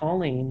heart's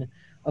calling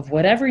of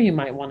whatever you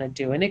might want to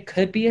do. And it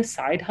could be a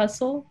side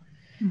hustle,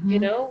 you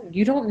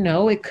don't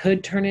know, it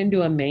could turn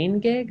into a main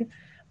gig,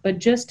 but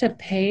just to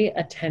pay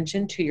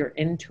attention to your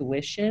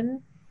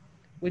intuition,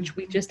 which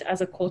we just,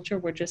 as a culture,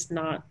 we're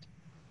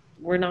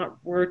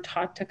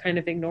taught to kind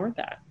of ignore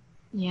that.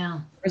 Yeah.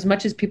 As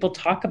much as people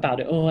talk about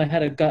it, oh, I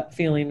had a gut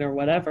feeling or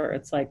whatever,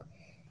 it's like,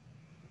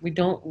 we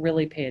don't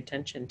really pay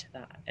attention to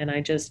that. And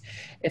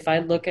if I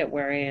look at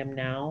where I am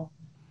now,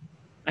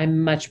 I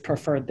much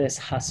prefer this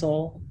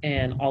hustle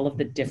and all of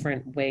the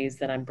different ways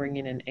that I'm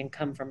bringing in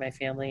income for my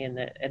family and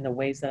the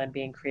ways that I'm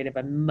being creative.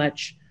 I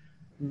much,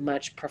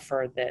 much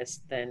prefer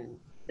this than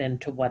than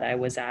to what I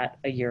was at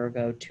a year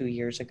ago, 2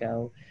 years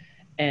ago.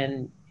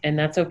 And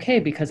that's okay,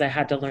 because I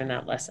had to learn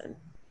that lesson.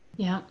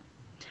 Yeah.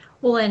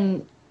 Well,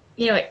 and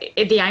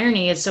the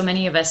irony is so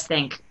many of us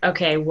think,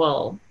 okay,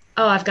 well,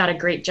 oh, I've got a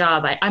great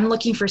job. I'm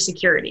looking for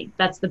security.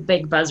 That's the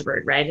big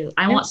buzzword, right?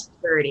 I want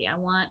security. I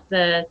want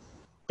the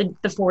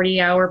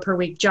 40-hour per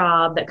week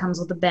job that comes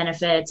with the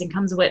benefits and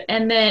comes with,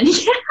 and then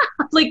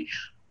like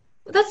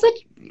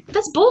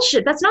that's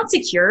bullshit. That's not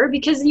secure,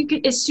 because you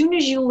can, as soon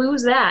as you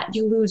lose that,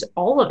 you lose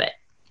all of it.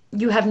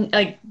 You have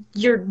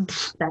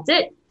that's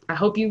it. I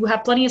hope you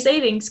have plenty of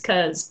savings,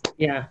 because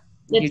you're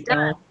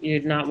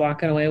not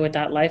walking away with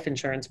that life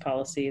insurance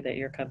policy that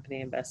your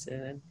company invested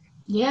in.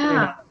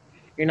 Yeah.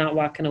 You're not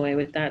walking away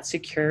with that.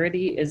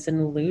 Security is an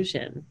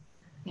illusion.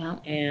 Yeah.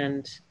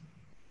 And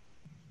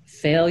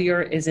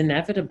failure is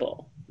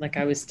inevitable. Like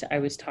I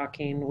was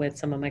talking with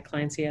some of my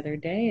clients the other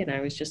day, and I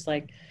was just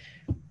like,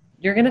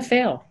 you're going to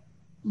fail.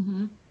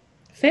 Mm-hmm.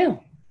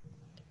 Fail.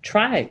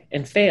 Try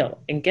and fail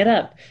and get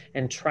up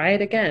and try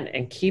it again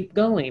and keep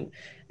going,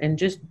 and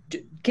just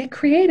get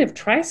creative.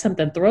 Try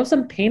something. Throw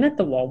some paint at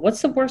the wall.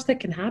 What's the worst that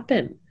can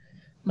happen?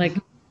 Like,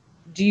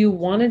 do you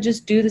want to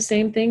just do the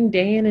same thing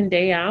day in and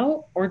day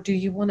out? Or do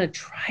you want to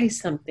try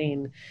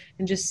something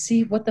and just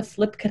see what the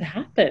flip could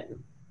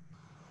happen?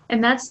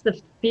 And that's the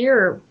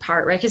fear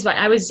part, right? Because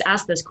I was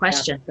asked this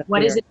question,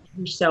 what is it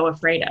you're so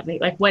afraid of?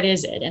 Like, what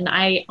is it? And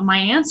my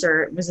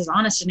answer was as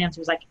honest an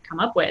answer as I could come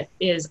up with,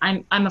 is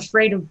I'm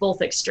afraid of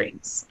both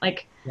extremes.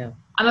 Like,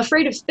 I'm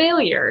afraid of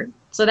failure.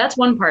 So that's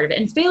one part of it.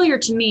 And failure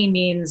to me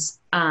means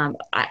I'm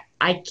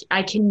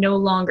no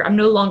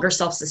longer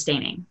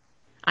self-sustaining.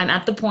 I'm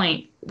at the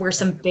point where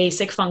some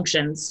basic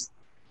functions,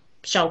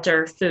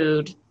 shelter,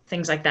 food,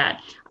 things like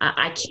that,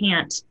 I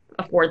can't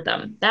afford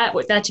them. That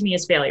to me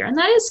is failure. And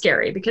that is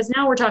scary, because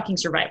now we're talking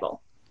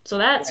survival. So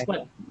that's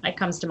what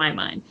comes to my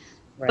mind.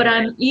 Right. But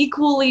I'm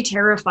equally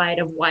terrified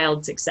of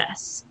wild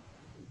success,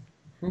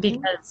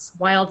 because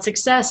wild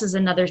success is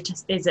another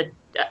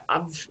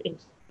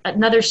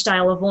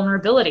style of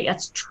vulnerability.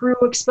 That's true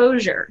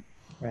exposure.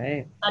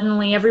 Right.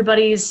 Suddenly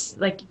everybody's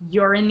like,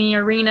 you're in the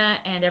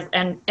arena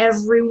and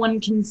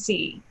everyone can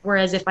see.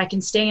 Whereas if I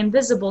can stay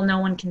invisible, no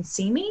one can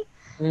see me.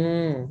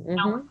 Mm-hmm.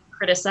 No one can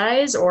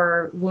criticize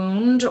or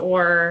wound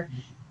or,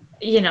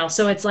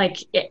 so it's like,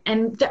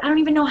 and I don't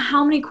even know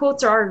how many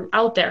quotes are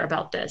out there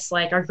about this.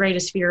 Like, our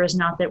greatest fear is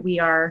not that we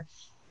are,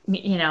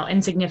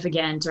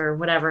 insignificant or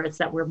whatever. It's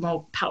that we're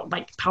more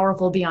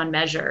powerful beyond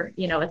measure.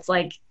 It's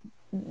like,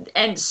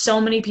 and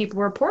so many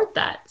people report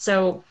that.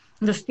 So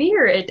the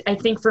fear, I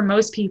think for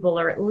most people,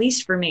 or at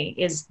least for me,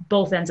 is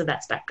both ends of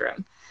that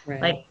spectrum.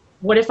 Right. Like,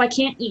 what if I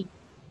can't eat?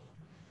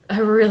 I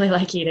really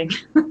like eating.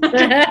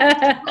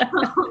 I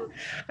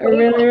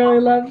really, really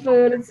love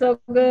food. It's so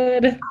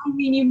good. I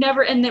mean,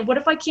 and then what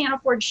if I can't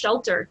afford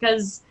shelter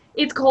because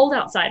it's cold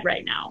outside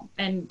right now,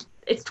 and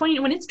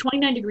when it's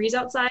 29 degrees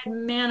outside,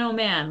 man, oh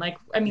man. Like,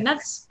 I mean,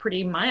 that's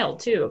pretty mild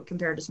too,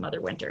 compared to some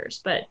other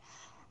winters.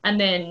 And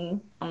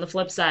then on the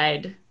flip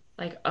side,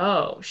 like,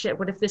 oh shit,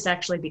 what if this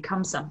actually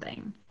becomes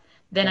something?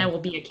 Then I will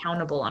be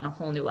accountable on a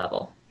whole new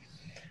level.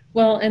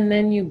 Well, and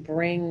then you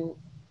bring,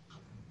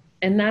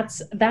 and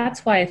that's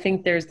why I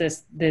think there's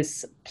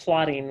this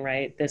plotting,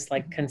 right? This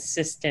like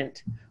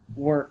consistent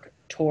work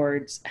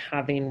towards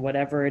having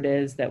whatever it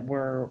is that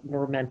we're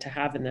meant to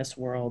have in this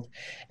world,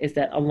 is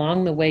that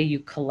along the way you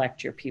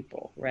collect your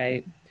people,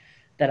 right?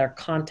 That are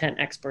content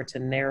experts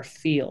in their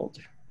field,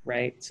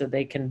 right? So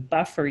they can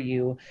buffer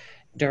you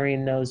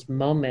during those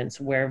moments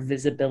where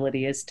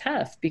visibility is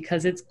tough,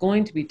 because it's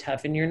going to be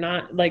tough, and you're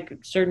not, like,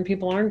 certain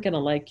people aren't going to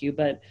like you.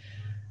 But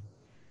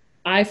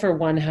I, for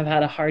one, have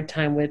had a hard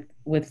time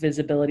with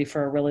visibility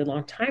for a really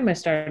long time. I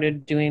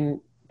started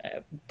doing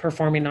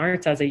performing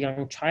arts as a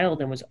young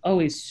child and was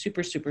always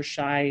super, super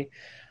shy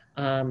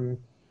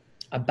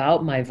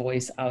about my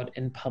voice out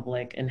in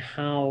public, and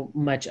how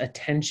much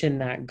attention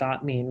that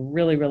got me, and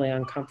really, really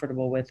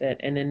uncomfortable with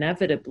it. And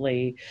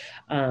inevitably,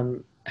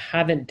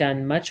 haven't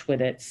done much with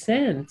it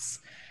since,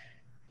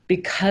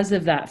 because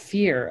of that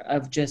fear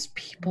of just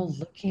people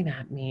looking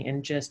at me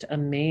and just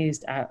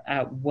amazed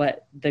at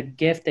what the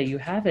gift that you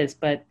have is.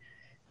 But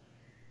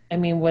I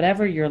mean,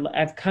 whatever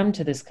I've come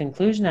to this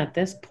conclusion at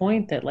this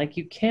point that, like,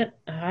 you can't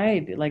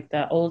hide, like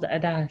that old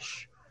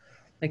adage,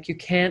 like you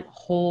can't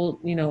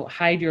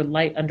hide your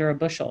light under a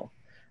bushel.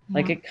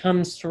 Like, it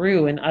comes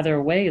through in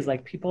other ways.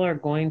 Like, people are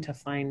going to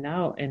find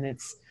out. And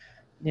it's,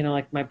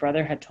 like my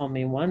brother had told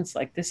me once,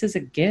 like, this is a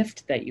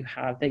gift that you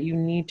have that you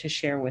need to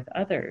share with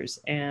others.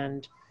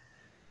 And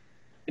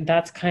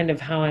that's kind of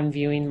how I'm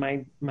viewing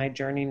my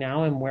journey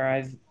now, and where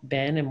I've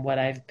been and what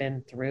I've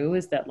been through,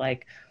 is that,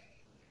 like,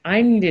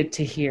 I needed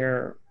to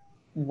hear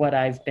what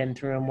I've been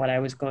through and what I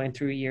was going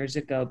through years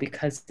ago,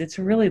 because it's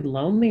really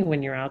lonely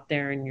when you're out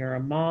there and you're a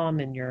mom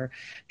and you're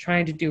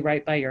trying to do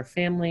right by your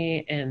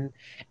family. And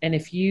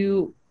if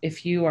you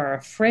are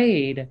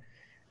afraid,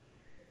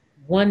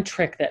 one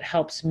trick that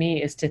helps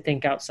me is to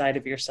think outside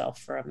of yourself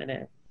for a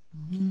minute.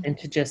 And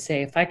to just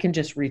say, if I can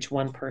just reach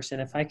one person,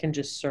 if I can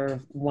just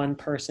serve one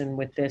person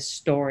with this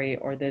story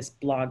or this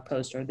blog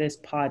post or this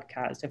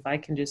podcast, if I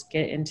can just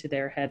get into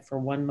their head for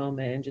one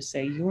moment and just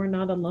say, you are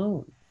not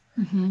alone.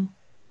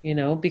 You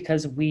know,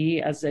 because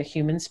we as a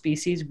human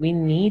species, we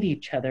need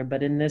each other.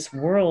 But in this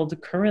world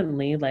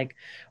currently, like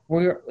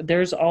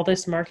there's all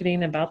this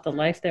marketing about the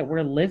life that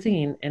we're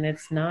living, and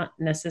it's not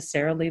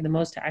necessarily the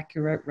most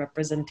accurate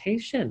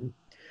representation.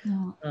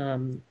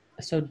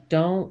 So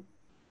don't,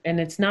 and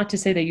it's not to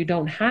say that you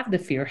don't have the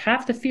fear,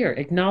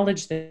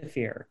 acknowledge the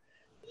fear.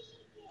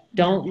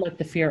 Don't let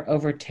the fear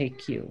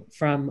overtake you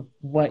from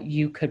what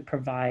you could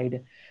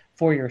provide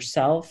for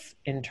yourself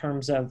in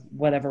terms of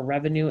whatever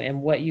revenue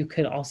and what you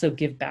could also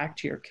give back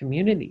to your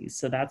communities.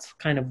 So that's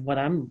kind of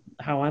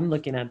how I'm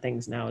looking at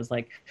things now, is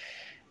like,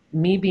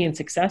 me being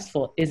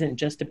successful isn't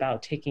just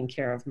about taking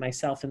care of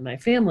myself and my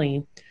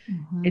family.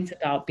 It's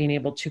about being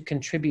able to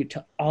contribute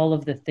to all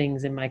of the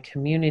things in my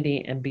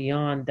community and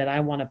beyond that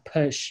I want to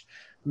push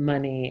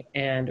money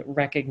and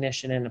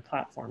recognition and a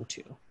platform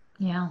to.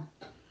 Yeah.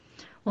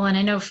 Well, and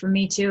I know for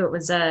me too, it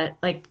was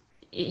like,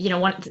 you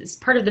know, it's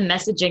part of the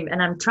messaging,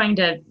 and I'm trying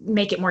to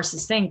make it more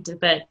succinct,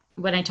 but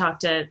when I talk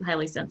to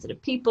highly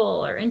sensitive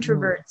people or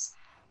introverts,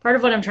 part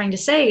of what I'm trying to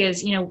say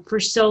is, you know, for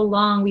so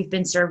long we've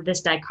been served this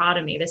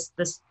dichotomy,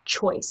 this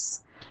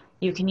choice.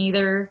 You can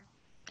either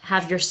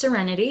have your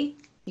serenity,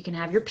 you can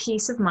have your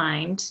peace of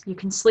mind, you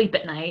can sleep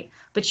at night,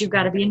 but you've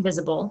got to be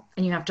invisible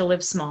and you have to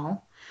live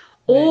small.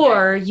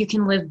 Or you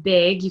can live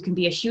big, you can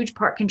be a huge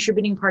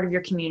contributing part of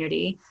your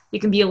community, you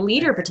can be a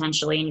leader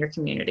potentially in your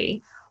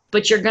community,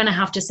 but you're going to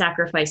have to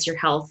sacrifice your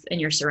health and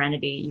your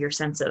serenity, your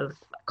sense of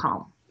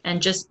calm. And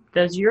just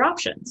those are your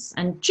options,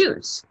 and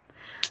choose.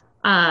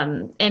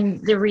 And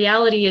the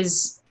reality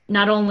is,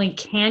 not only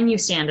can you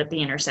stand at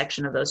the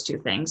intersection of those two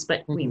things,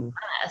 but we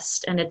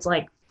must. And it's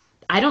like,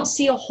 I don't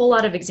see a whole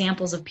lot of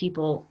examples of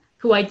people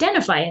who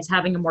identify as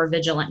having a more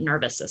vigilant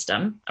nervous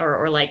system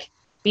or like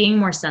being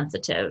more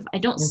sensitive. I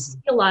don't see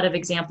a lot of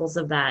examples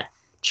of that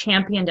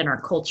championed in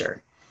our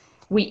culture.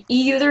 We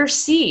either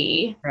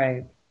see,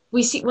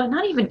 well,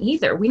 not even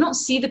either. We don't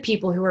see the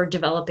people who are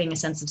developing a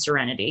sense of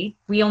serenity.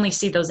 We only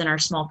see those in our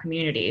small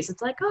communities.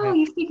 It's like, oh,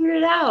 you figured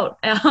it out.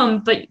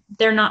 But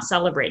they're not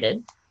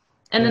celebrated.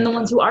 And then the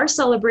ones who are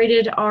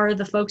celebrated are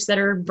the folks that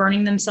are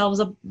burning themselves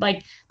up,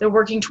 like they're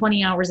working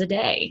 20 hours a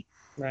day.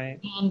 Right.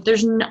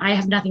 And I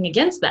have nothing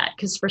against that,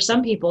 because for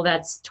some people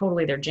that's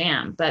totally their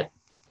jam. But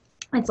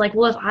it's like,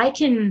 well, if I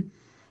can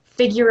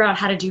figure out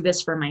how to do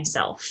this for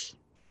myself,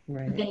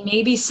 then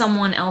maybe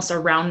someone else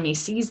around me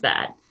sees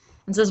that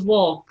and says,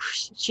 well,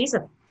 she's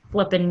a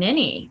flippin'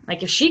 ninny.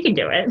 Like, if she can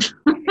do it.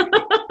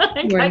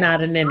 We're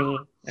not a ninny.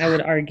 I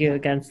would argue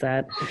against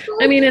that.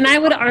 I mean, and I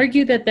would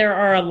argue that there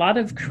are a lot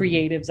of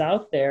creatives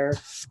out there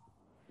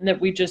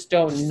that we just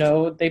don't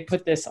know they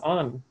put this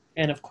on.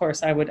 And of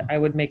course, I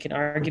would make an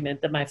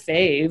argument that my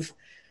fave,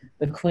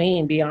 the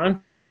queen,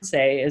 Beyonce,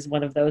 is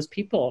one of those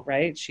people,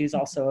 right? She's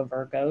also a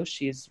Virgo.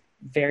 She's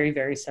very,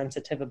 very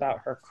sensitive about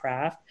her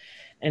craft.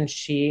 And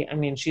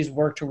she's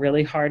worked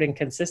really hard and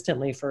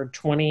consistently for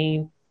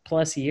 20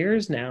 plus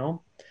years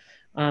now,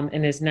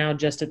 and is now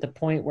just at the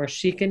point where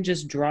she can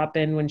just drop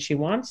in when she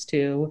wants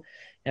to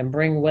and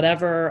bring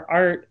whatever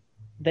art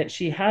that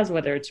she has,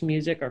 whether it's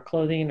music or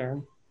clothing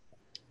or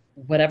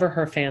whatever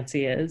her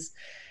fancy is.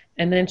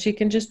 And then she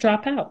can just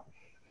drop out.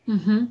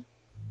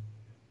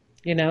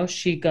 You know,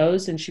 she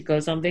goes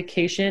on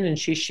vacation and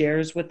she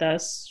shares with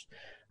us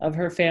of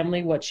her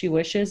family what she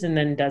wishes, and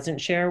then doesn't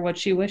share what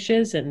she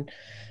wishes. And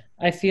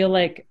I feel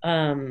like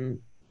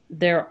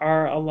there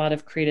are a lot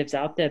of creatives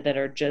out there that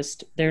are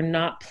they're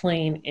not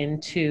playing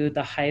into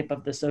the hype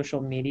of the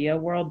social media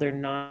world. They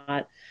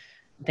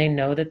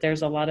know that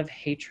there's a lot of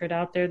hatred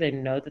out there. They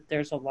know that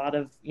there's a lot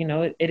of, you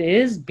know, it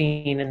is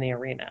being in the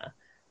arena.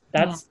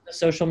 That's the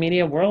social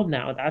media world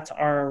now. That's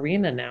our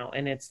arena now.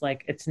 And it's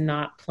like, it's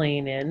not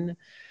playing in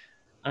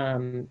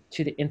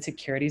to the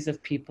insecurities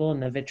of people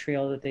and the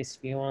vitriol that they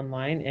spew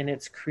online. And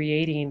it's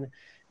creating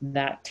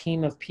that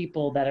team of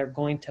people that are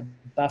going to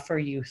buffer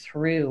you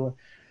through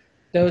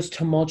those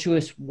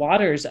tumultuous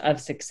waters of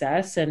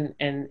success and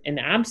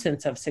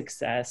absence of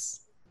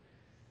success,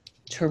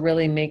 to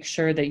really make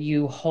sure that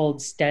you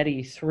hold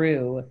steady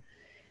through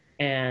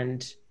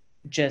and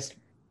just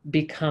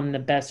become the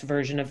best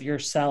version of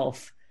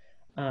yourself,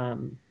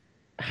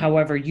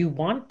 however you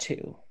want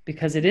to,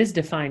 because it is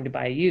defined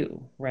by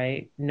you,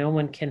 right? No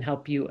one can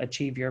help you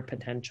achieve your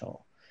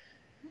potential.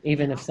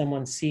 Even if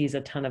someone sees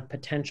a ton of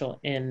potential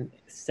in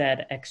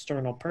said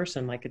external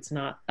person, like, it's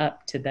not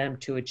up to them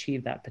to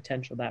achieve that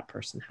potential. That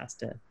person has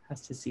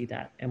to see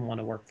that and want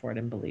to work for it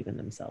and believe in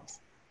themselves.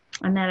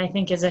 And that, I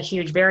think, is a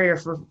huge barrier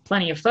for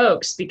plenty of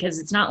folks, because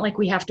it's not like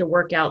we have to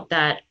work out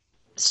the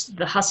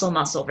hustle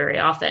muscle very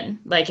often.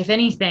 Like, if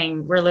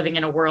anything, we're living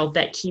in a world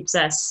that keeps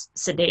us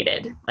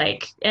sedated.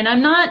 Like, and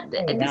I'm not,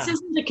 this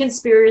isn't a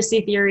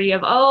conspiracy theory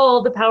of,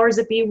 the powers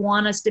that be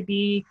want us to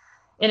be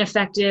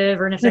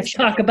ineffective or ineffective.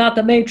 Let's talk about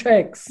the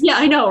Matrix. Yeah,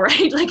 I know,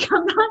 right? Like,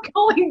 I'm not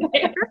going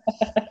there.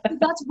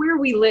 that's where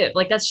we live.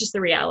 Like, that's just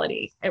the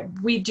reality.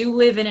 We do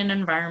live in an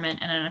environment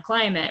and in a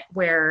climate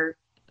where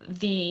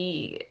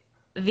the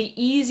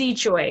easy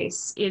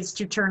choice is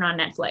to turn on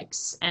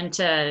Netflix, and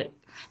the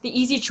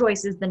easy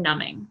choice is to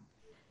numb.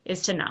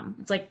 It's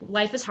like,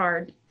 life is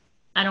hard.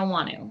 I don't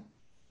want to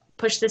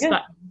push this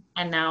button,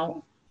 and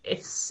now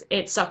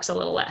it sucks a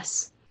little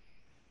less.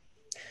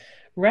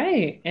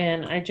 Right.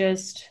 And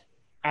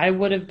I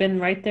would have been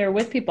right there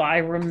with people. I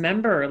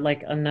remember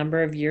like a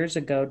number of years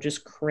ago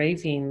just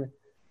craving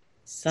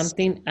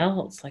something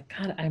else. Like,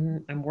 God,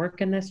 I'm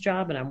working this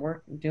job and I'm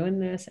doing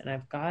this, and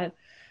I've got,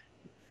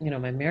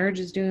 my marriage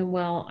is doing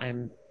well.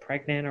 I'm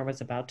pregnant or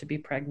was about to be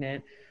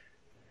pregnant.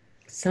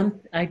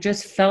 I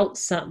just felt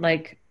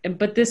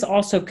but this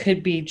also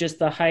could be just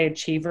the high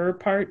achiever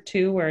part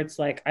too, where it's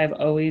like, I've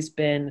always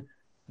been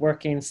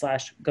working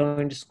 /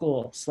 going to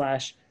school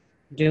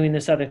 / doing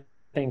this other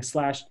thing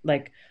 /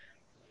 like,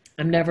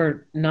 I'm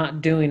never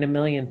not doing a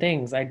million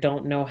things. I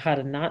don't know how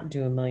to not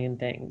do a million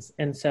things.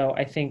 And so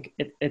I think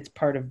it's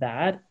part of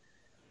that.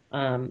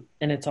 And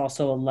it's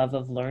also a love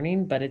of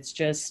learning, but it's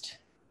just,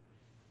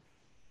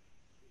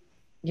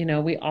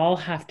 we all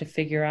have to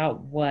figure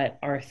out what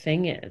our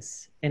thing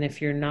is. And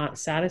if you're not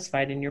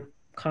satisfied and you're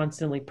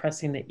constantly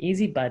pressing the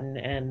easy button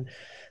and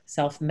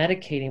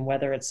self-medicating,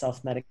 whether it's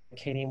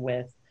self-medicating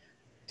with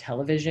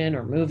television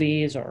or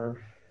movies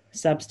or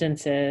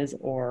substances,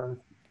 or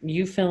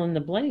you fill in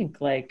the blank,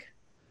 like,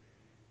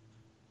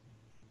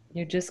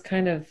 you just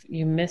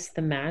you miss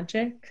the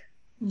magic,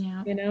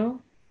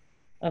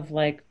 of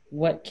like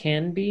what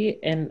can be.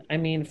 And I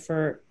mean,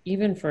 for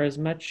as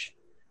much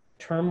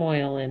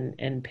turmoil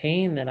and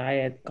pain that I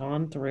had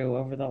gone through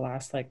over the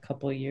last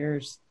couple of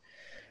years,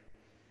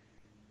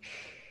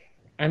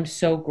 I'm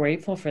so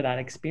grateful for that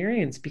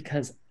experience,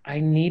 because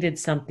I needed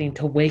something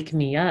to wake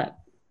me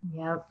up.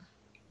 Yep.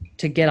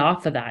 To get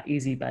off of that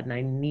easy button.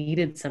 I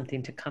needed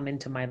something to come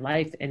into my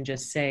life and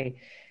just say,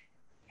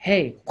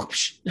 hey,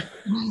 whoosh,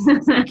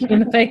 in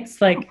the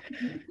face, like,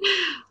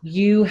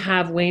 you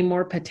have way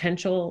more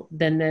potential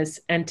than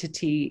this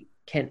entity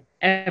can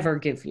ever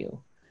give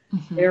you.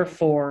 Mm-hmm.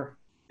 Therefore,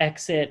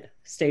 exit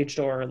stage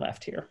door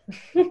left here.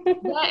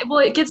 Yeah, well,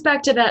 it gets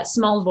back to that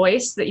small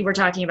voice that you were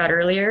talking about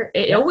earlier.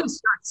 It always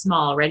starts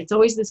small, right? It's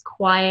always this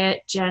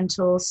quiet,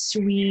 gentle,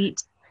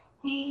 sweet,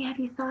 hey, have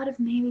you thought of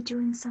maybe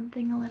doing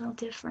something a little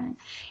different?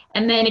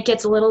 And then it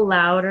gets a little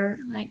louder,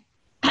 like,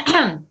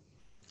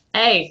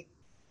 hey,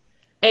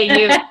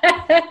 you.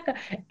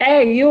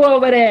 Hey, you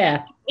over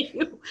there.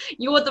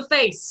 You with the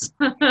face.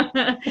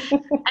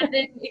 And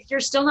then if you're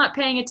still not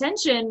paying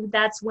attention,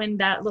 that's when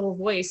that little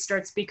voice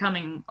starts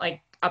becoming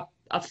like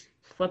a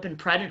flipping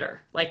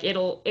predator. Like, it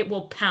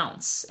will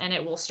pounce, and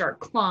it will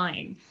start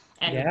clawing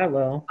and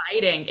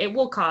fighting. It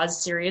will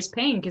cause serious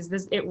pain,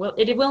 because it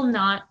will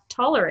not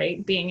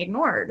tolerate being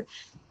ignored.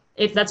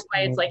 That's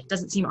why it's like, it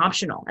doesn't seem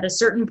optional. At a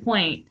certain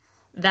point,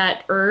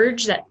 that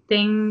urge, that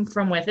thing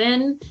from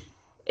within,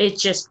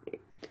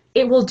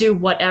 it will do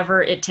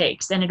whatever it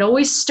takes. And it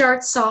always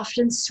starts soft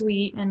and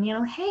sweet and,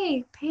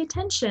 hey, pay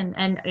attention.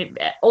 And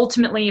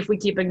ultimately, if we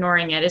keep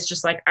ignoring it, it's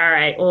just like, all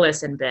right,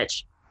 listen,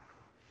 bitch.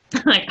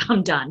 Like,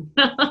 I'm done.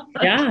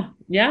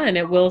 Yeah. And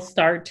it will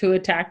start to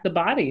attack the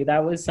body.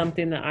 That was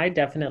something that I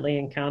definitely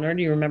encountered.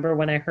 You remember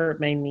when I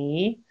hurt my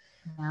knee?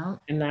 Yeah.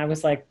 And I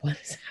was like, what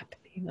is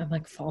happening? I'm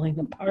like falling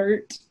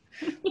apart.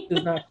 This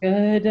is not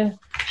good.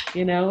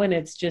 And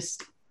it's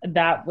just,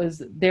 there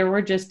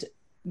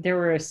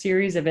were a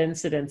series of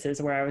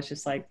incidences where I was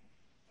just like,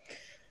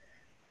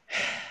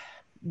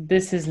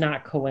 this is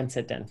not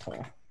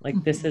coincidental.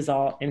 Like, this is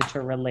all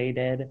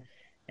interrelated,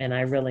 and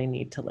I really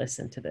need to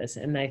listen to this.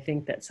 And I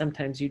think that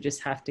sometimes you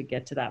just have to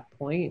get to that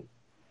point,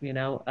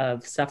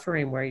 of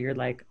suffering, where you're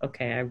like,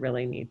 okay, I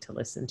really need to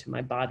listen to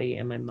my body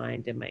and my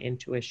mind and my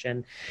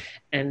intuition,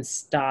 and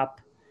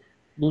stop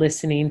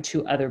listening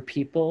to other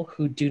people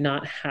who do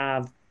not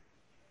have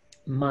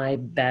my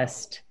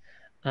best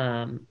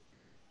in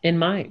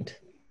mind.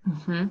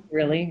 Mm-hmm.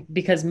 Really,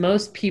 because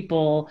most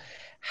people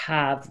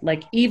have,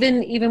 like,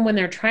 even when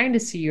they're trying to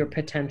see your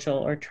potential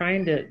or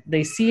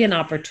they see an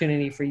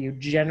opportunity for you,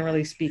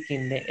 generally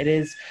speaking, it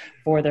is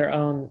for their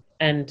own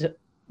end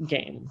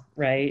game,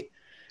 right?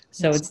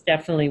 So it's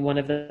definitely one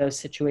of those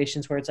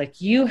situations where it's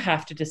like, you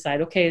have to decide,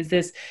 okay, is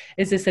this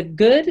a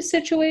good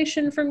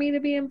situation for me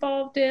to be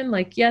involved in?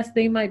 Like, yes,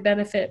 they might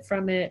benefit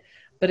from it,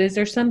 but is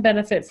there some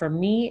benefit for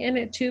me in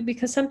it too?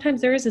 Because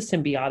sometimes there is a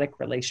symbiotic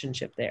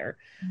relationship there.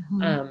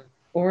 Mm-hmm.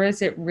 Or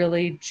is it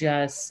really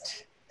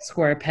just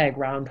square peg,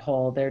 round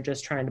hole? They're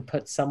just trying to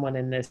put someone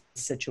in this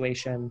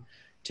situation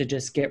to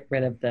just get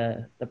rid of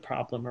the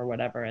problem or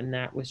whatever. And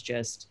that was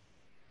just,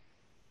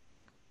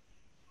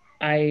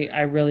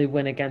 I really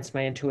went against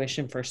my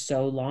intuition for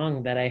so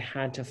long that I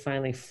had to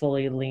finally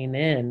fully lean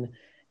in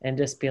and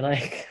just be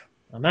like,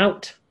 I'm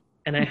out.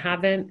 And I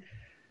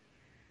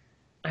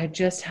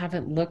just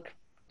haven't looked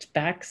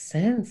back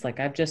since. Like,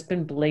 I've just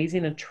been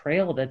blazing a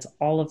trail that's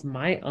all of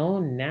my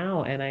own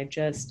now. And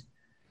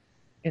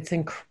it's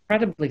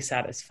incredibly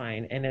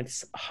satisfying, and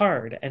it's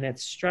hard and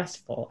it's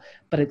stressful,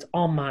 but it's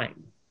all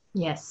mine.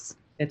 Yes.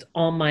 It's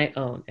all my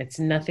own. It's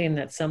nothing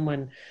that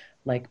someone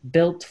like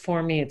built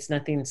for me. It's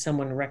nothing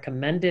someone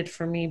recommended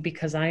for me,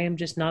 because I am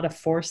just not a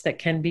force that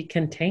can be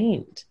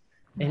contained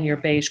in your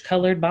beige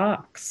colored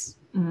box.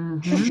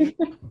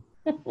 Mm-hmm.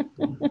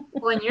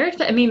 Well,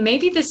 I mean,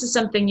 maybe this is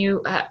something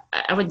you,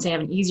 I wouldn't say I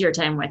have an easier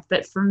time with,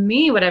 but for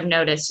me, what I've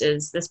noticed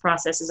is this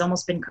process has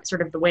almost been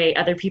sort of the way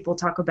other people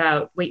talk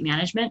about weight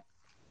management.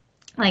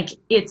 Like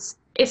it's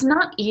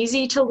not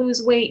easy to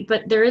lose weight,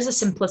 but there is a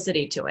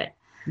simplicity to it.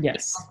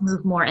 Yes. You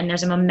move more, and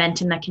there's a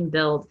momentum that can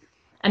build.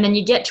 And then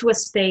you get to a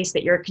space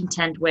that you're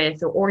content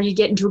with, or you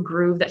get into a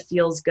groove that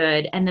feels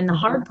good. And then the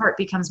hard part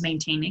becomes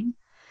maintaining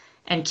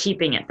and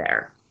keeping it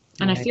there.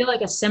 And I feel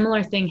like a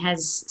similar thing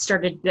has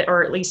started,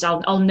 or at least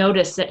I'll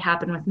notice it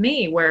happen with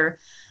me, where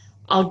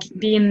I'll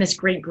be in this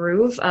great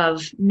groove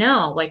of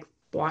no, like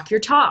walk your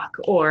talk,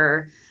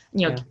 or,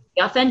 you know,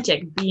 be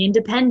authentic, be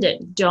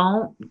independent,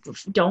 don't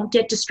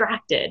get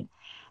distracted.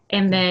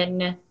 And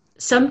then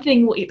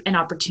an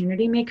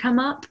opportunity may come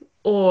up,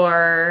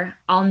 or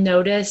I'll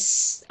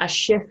notice a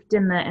shift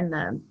in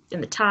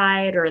the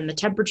tide or in the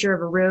temperature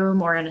of a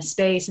room or in a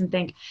space and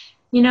think,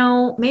 you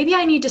know, maybe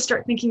I need to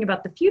start thinking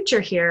about the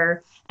future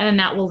here. And then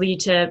that will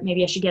lead to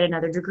maybe I should get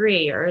another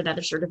degree or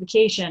another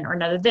certification or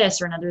another this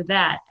or another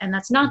that. And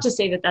that's not to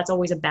say that that's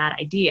always a bad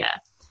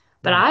idea,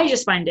 but I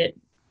just find it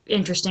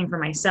interesting for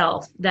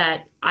myself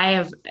that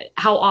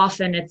how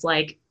often it's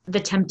like the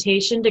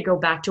temptation to go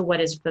back to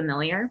what is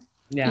familiar.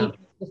 Yeah. Even if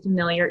the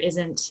familiar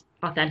isn't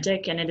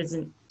authentic and it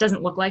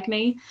doesn't look like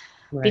me.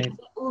 Right. Because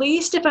at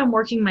least if I'm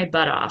working my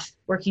butt off,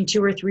 working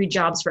 2 or 3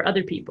 jobs for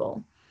other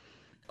people,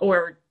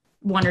 or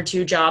 1 or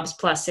 2 jobs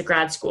plus a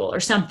grad school or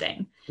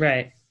something.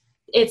 Right.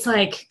 It's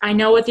like, I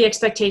know what the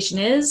expectation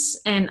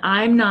is, and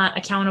I'm not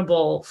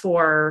accountable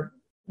for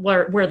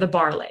where the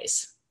bar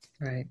lays.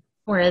 Right.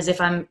 Whereas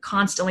if I'm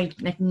constantly,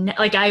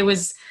 like I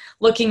was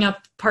looking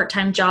up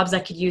part-time jobs I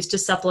could use to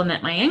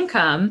supplement my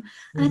income,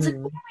 and it's like,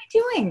 what am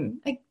I doing?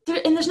 Like,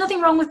 and there's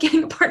nothing wrong with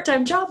getting a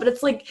part-time job, but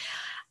it's like,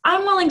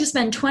 I'm willing to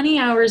spend 20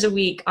 hours a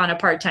week on a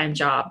part-time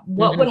job.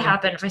 What would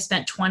happen if I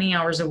spent 20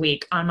 hours a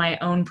week on my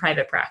own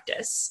private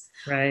practice?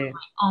 Right.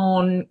 My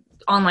own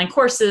online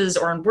courses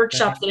or on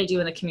workshops that I do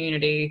in the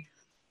community?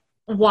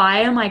 Why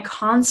am I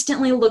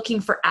constantly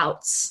looking for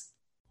outs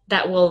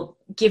that will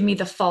give me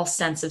the false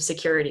sense of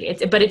security?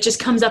 But it just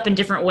comes up in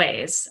different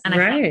ways. And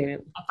I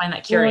find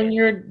that curious.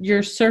 Well, and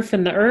you're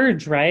surfing the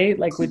urge, right?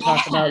 Like we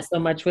talk about so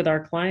much with our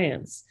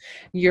clients.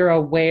 You're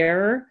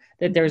aware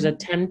that there's a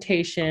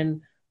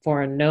temptation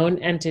for a known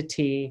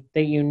entity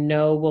that you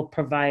know will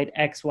provide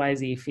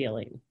XYZ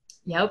feeling.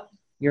 Yep.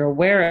 You're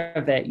aware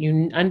of it.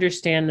 You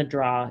understand the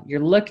draw. You're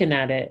looking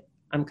at it.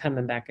 I'm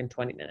coming back in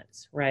 20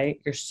 minutes,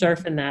 right? You're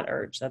surfing that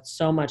urge. That's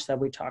so much that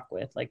we talk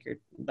with, like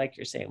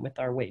you're saying with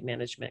our weight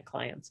management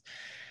clients.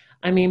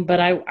 I mean, but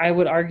I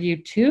would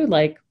argue too,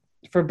 like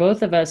for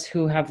both of us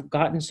who have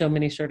gotten so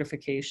many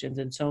certifications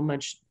and so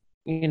much,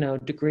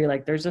 degree,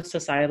 like there's a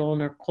societal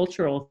and a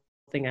cultural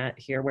thing at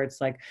here where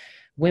it's like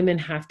women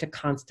have to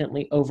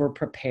constantly over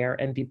prepare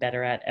and be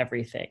better at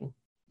everything.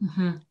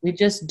 We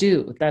just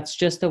do. That's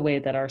just the way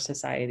that our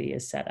society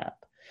is set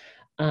up.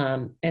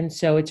 And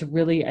so I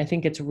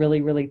think it's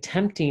really, really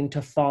tempting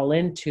to fall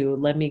into,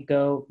 let me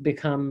go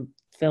become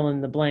fill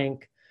in the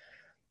blank,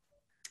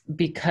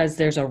 because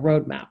there's a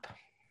roadmap.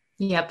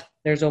 Yep.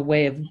 There's a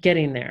way of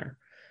getting there.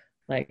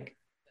 Like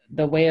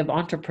the way of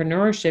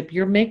entrepreneurship,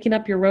 you're making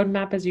up your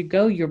roadmap as you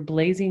go, you're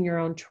blazing your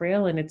own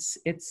trail, and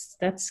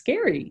that's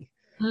scary.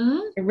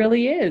 It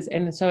really is.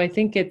 And so I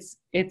think it's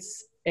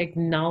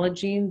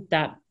acknowledging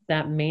that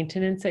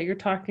maintenance that you're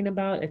talking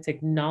about. It's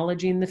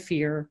acknowledging the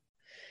fear.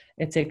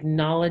 It's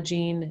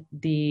acknowledging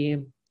the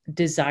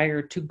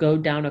desire to go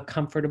down a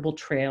comfortable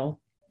trail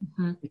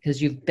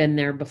because you've been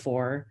there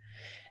before.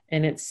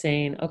 And it's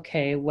saying,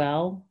 okay,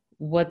 well,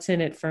 what's in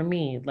it for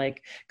me?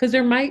 Like, because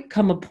there might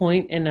come a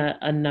point in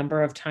a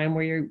number of time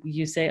where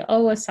you say,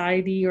 oh, a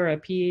PsyD or a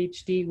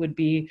PhD would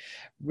be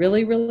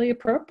really, really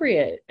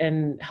appropriate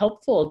and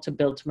helpful to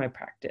build to my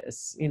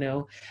practice,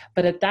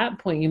 But at that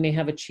point, you may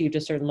have achieved a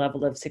certain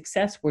level of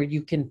success where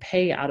you can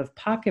pay out of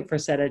pocket for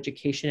said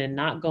education and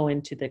not go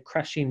into the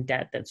crushing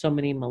debt that so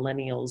many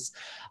millennials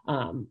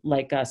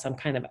like us. I'm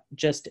kind of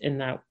just in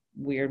that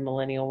weird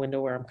millennial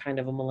window where I'm kind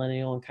of a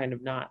millennial and kind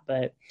of not,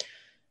 but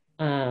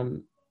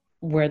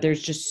where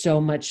there's just so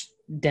much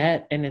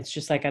debt. And it's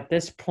just like, at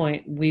this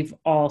point, we've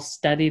all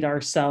studied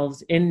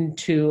ourselves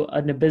into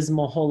an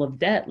abysmal hole of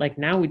debt. Like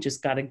now we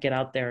just got to get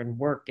out there and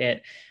work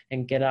it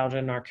and get out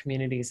in our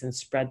communities and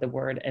spread the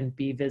word and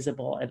be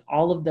visible. And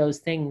all of those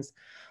things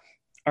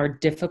are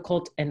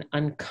difficult and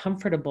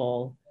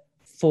uncomfortable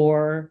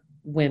for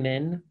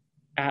women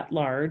at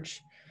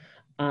large.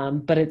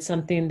 But it's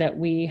something that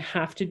we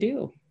have to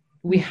do.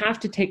 We have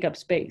to take up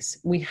space.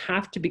 We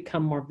have to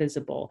become more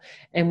visible,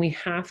 and we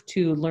have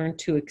to learn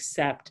to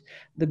accept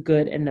the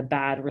good and the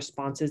bad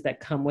responses that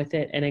come with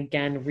it. And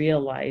again,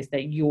 realize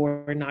that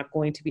you're not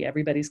going to be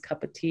everybody's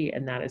cup of tea,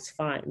 and that is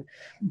fine.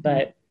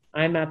 But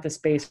I'm at the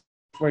space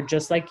where,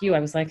 just like you, I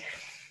was like,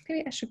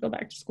 maybe I should go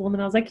back to school. And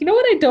then I was like, you know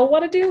what I don't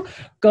want to do?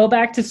 Go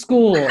back to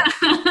school.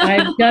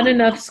 I've done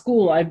enough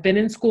school. I've been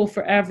in school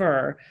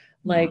forever.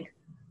 Like,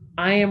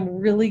 I am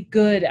really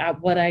good at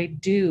what I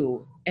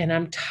do. And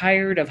I'm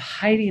tired of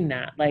hiding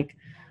that. Like,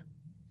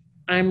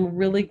 I'm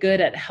really good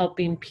at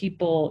helping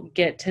people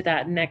get to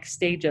that next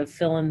stage of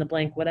fill in the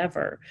blank,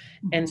 whatever.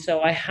 And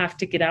so I have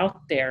to get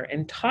out there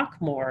and talk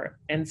more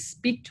and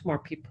speak to more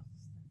people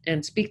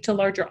and speak to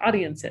larger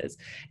audiences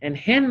and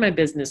hand my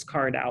business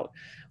card out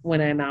when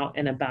I'm out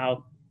and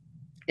about,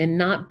 and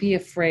not be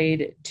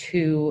afraid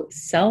to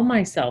sell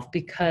myself,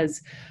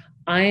 because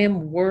I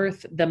am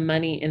worth the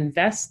money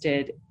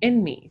invested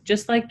in me,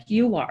 just like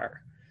you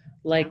are.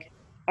 Like,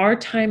 our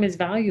time is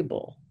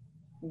valuable.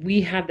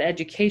 We have the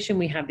education,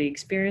 we have the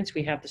experience,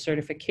 we have the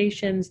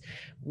certifications,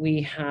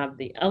 we have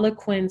the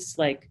eloquence.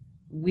 Like,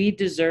 we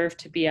deserve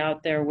to be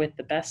out there with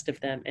the best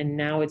of them. And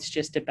now it's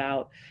just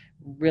about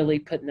really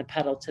putting the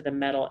pedal to the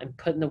metal and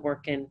putting the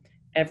work in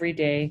every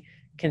day,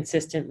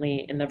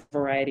 consistently, in the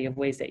variety of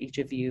ways that each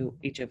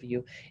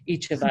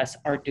of us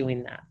are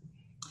doing that.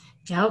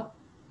 Yep.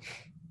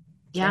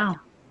 Yeah.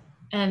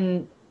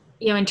 And,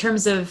 in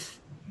terms of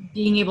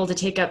being able to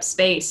take up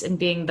space and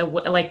being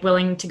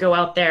willing to go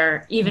out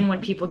there, even when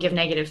people give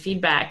negative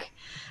feedback.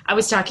 I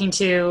was talking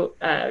to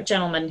a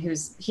gentleman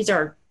he's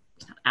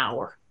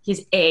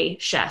a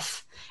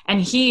chef,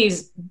 and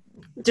he's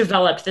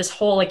developed this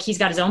whole, he's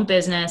got his own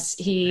business.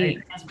 He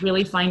has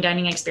really fine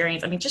dining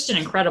experience. I mean, just an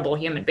incredible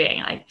human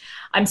being.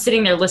 I'm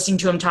sitting there listening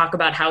to him talk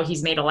about how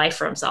he's made a life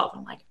for himself.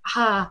 I'm like,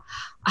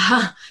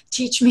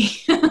 teach me.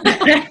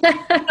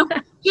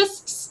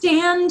 Just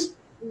stand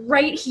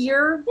right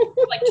here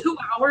for 2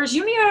 hours.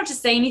 You don't even have to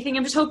say anything.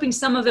 I'm just hoping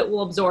some of it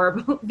will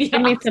absorb.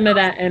 Give me some of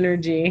that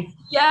energy.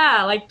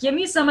 Yeah, give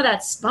me some of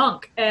that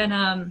spunk.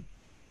 And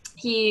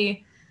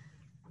he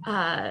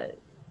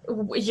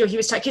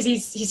was talking, because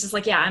he's just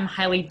like, I'm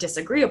highly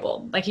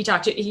disagreeable. He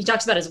talks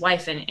about his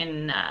wife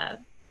in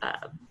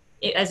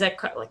as a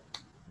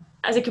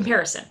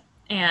comparison,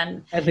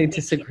 and highly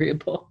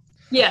disagreeable.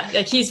 Yeah,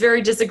 he's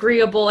very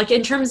disagreeable.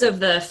 In terms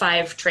of the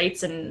 5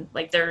 traits, and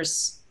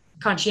there's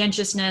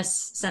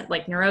conscientiousness,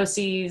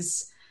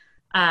 neuroses,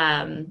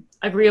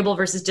 agreeable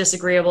versus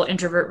disagreeable,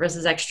 introvert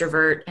versus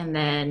extrovert, and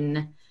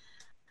then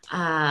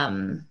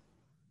I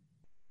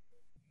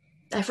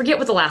forget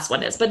what the last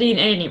one is, but at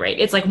any rate,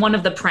 it's one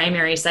of the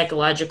primary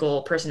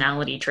psychological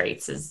personality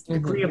traits is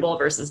agreeable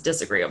versus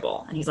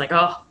disagreeable. And he's like,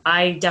 oh,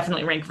 I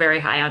definitely rank very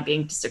high on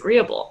being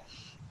disagreeable.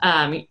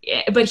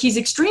 But he's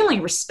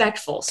extremely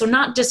respectful. So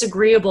not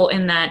disagreeable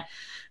in that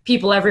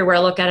people everywhere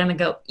look at him and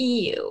go,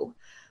 ew.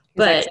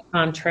 But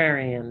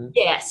contrarian.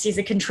 Yes, he's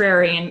a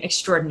contrarian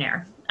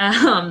extraordinaire.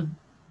 And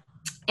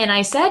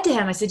I said to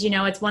him,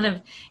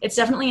 it's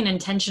definitely an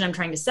intention I'm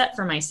trying to set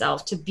for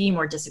myself, to be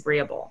more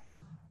disagreeable,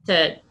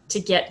 to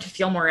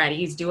feel more at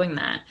ease doing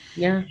that.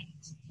 Yeah.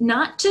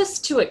 Not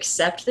just to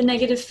accept the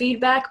negative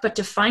feedback, but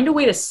to find a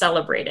way to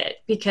celebrate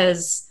it.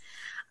 Because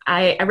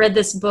I read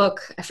this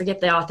book, I forget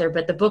the author,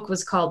 but the book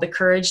was called The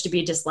Courage to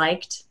Be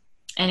Disliked.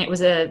 And it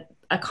was a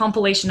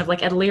compilation of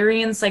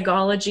Adlerian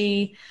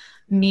psychology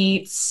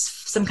meets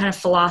some kind of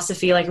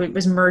philosophy, it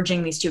was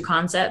merging these two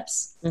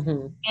concepts.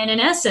 And in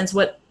essence,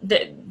 what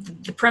the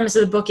premise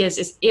of the book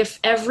is if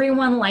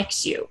everyone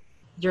likes you,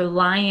 you're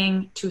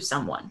lying to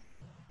someone,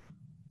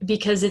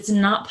 because it's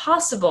not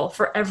possible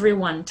for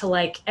everyone to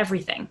like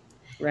everything.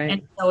 Right.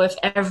 And so if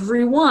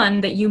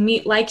everyone that you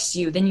meet likes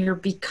you, then you're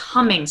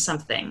becoming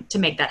something to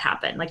make that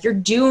happen. You're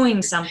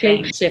doing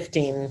something.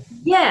 Shape-shifting.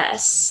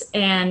 Yes.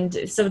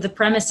 And so the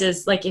premise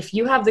is if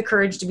you have the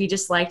courage to be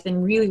disliked,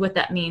 then really what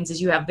that means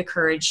is you have the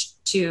courage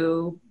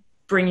to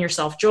bring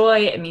yourself joy.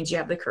 It means you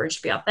have the courage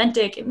to be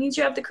authentic. It means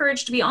you have the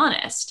courage to be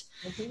honest.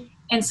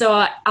 And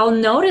so I'll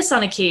notice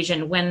on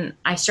occasion when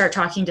I start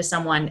talking to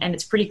someone and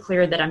it's pretty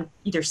clear that I'm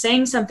either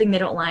saying something they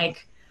don't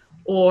like,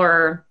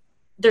 or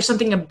there's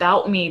something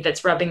about me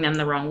that's rubbing them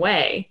the wrong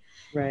way.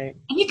 Right.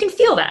 And you can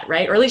feel that,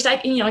 right? Or at least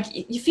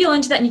you feel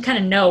into that, and you kind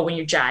of know when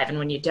you jive and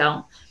when you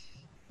don't.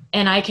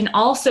 And I can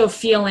also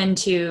feel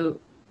into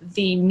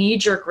the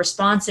knee-jerk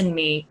response in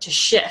me to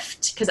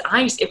shift, because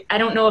I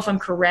don't know if I'm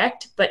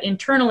correct, but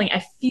internally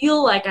I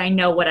feel like I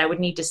know what I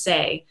would need to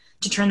say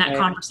to turn that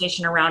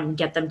conversation around and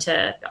get them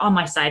on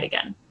my side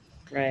again.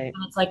 Right.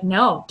 And it's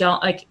no,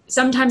 don't.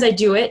 Sometimes I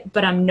do it,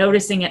 but I'm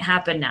noticing it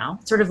happen now.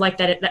 Sort of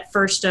that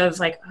first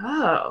of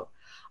oh,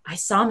 I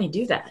saw me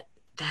do that.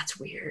 That's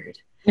weird.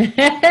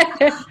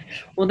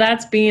 Well,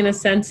 that's being a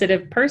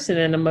sensitive person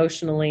and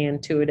emotionally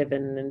intuitive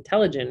and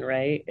intelligent,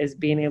 right? Is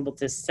being able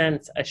to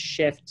sense a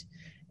shift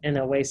in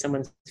the way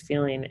someone's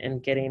feeling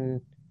and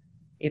getting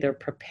either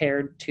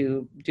prepared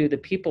to do the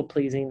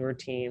people-pleasing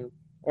routine,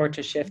 or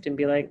to shift and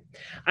be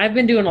I've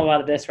been doing a lot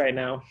of this right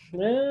now.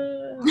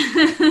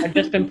 I've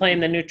just been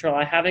playing the neutral.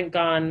 I haven't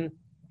gone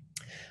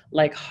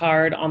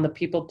hard on the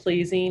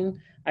people-pleasing.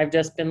 I've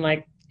just been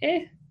I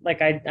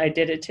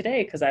did it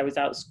today because I was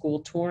out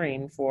school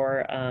touring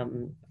for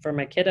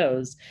my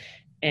kiddos,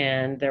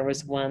 and there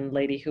was one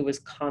lady who was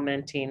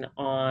commenting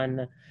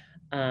on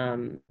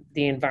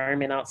the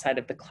environment outside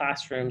of the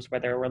classrooms, where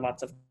there were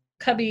lots of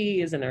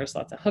cubbies and there was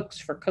lots of hooks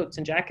for coats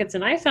and jackets.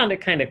 And I found it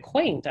kind of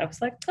quaint. I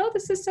was like, oh,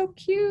 this is so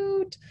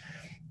cute.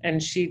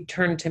 And she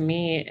turned to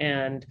me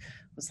and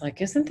was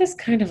like, isn't this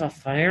kind of a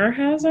fire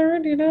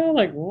hazard? You know,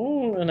 like,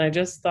 ooh. And I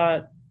just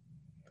thought,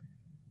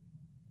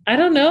 I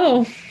don't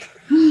know.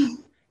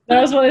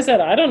 That was what I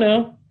said. I don't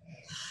know.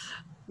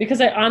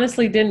 Because I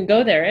honestly didn't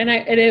go there. And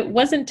it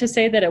wasn't to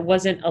say that it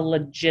wasn't a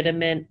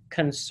legitimate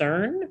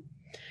concern.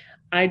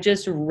 I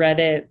just read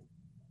it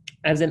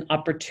as an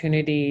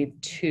opportunity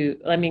to,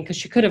 I mean, because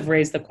she could have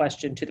raised the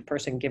question to the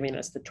person giving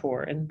us the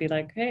tour and be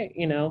like, hey,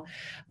 you know,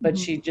 but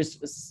she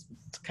just was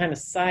kind of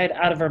sighed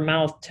out of her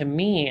mouth to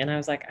me. And I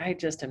was like, I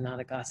just am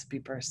not a gossipy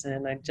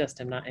person. I just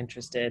am not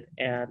interested.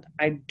 And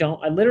I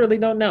literally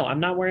don't know. I'm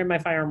not wearing my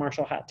fire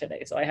marshal hat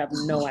today, so I have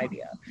no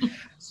idea.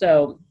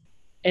 So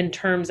in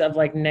terms of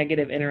like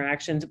negative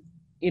interactions,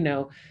 you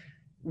know,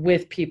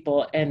 with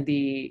people and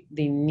the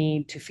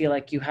need to feel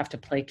like you have to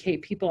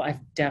placate people,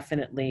 I've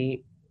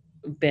definitely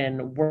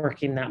been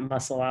working that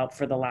muscle out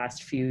for the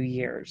last few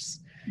years.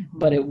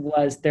 But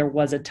there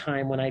was a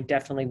time when I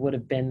definitely would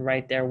have been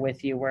right there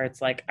with you, where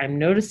it's like, I'm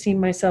noticing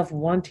myself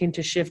wanting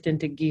to shift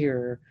into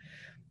gear,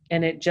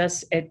 and it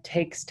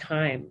takes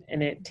time,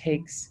 and it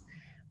takes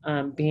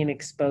being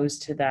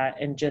exposed to that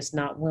and just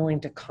not willing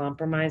to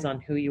compromise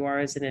on who you are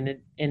as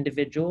an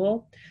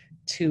individual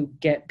to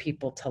get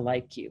people to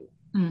like you.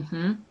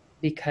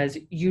 Because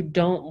you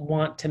don't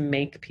want to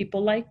make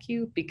people like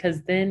you,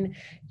 because then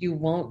you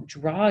won't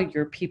draw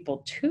your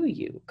people to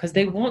you, because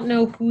they won't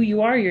know who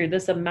you are. You're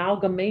this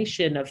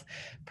amalgamation of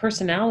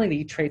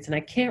personality traits, and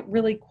I can't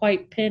really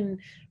quite pin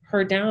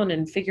her down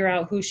and figure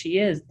out who she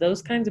is.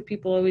 Those kinds of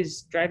people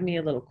always drive me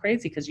a little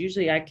crazy, because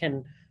usually I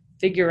can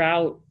figure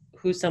out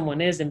who someone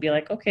is and be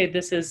like, okay,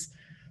 this is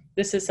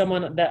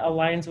someone that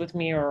aligns with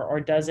me or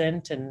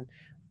doesn't, and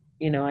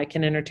you know, I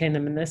can entertain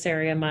them in this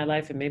area of my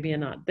life and maybe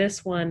not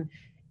this one.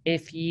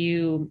 If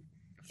you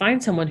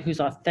find someone who's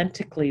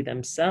authentically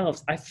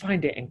themselves, I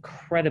find it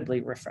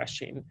incredibly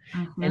refreshing.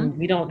 And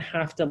we don't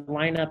have to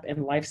line up in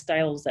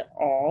lifestyles at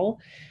all.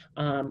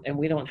 And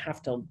we don't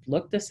have to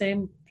look the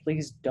same.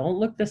 Please don't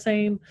look the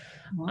same.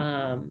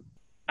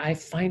 I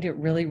find it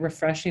really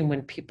refreshing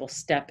when people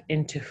step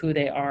into who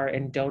they are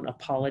and don't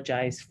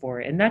apologize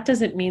for it. And that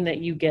doesn't mean that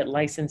you get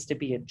licensed to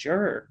be a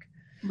jerk.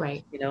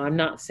 Right. You know, I'm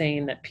not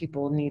saying that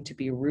people need to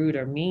be rude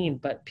or mean,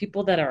 but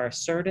people that are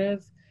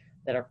assertive,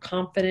 that are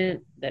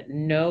confident, that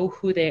know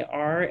who they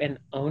are and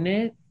own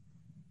it,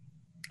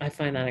 I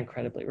find that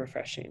incredibly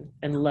refreshing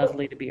and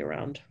lovely to be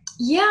around.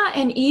 Yeah,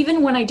 and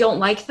even when I don't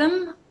like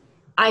them,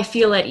 I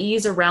feel at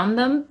ease around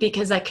them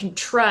because I can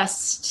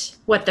trust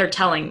what they're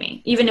telling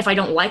me, even if I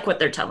don't like what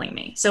they're telling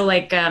me. So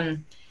like,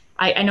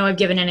 I know I've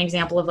given an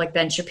example of like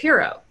Ben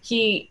Shapiro.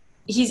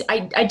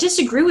 I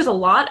disagree with a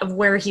lot of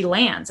where he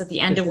lands at the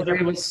end of whatever.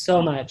 Disagree with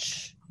so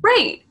much.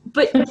 Right,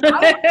 but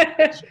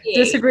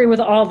disagree with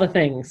all the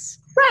things.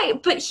 Right,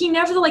 but he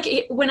never,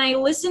 when I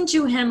listen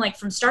to him, like,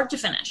 from start to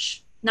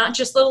finish, not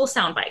just little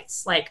sound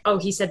bites, like, oh,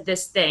 he said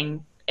this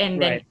thing, and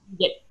then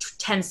you get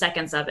 10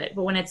 seconds of it.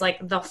 But when it's,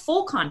 like, the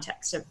full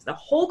context of the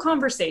whole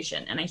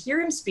conversation, and I hear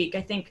him speak,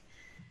 I think,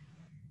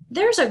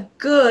 there's a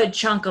good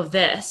chunk of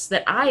this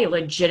that I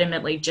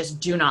legitimately just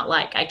do not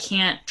like. I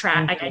can't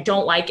track, like, I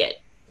don't like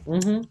it.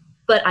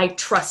 But I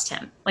trust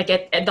him. Like,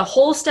 at the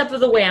whole step of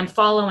the way, I'm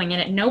following, and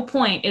at no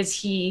point is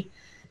he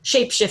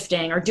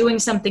shape-shifting or doing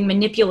something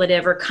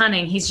manipulative or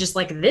cunning. He's just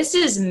like, this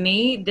is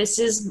me. This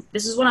is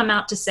what I'm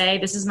out to say.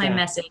 This is my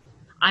message.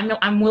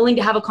 I'm willing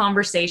to have a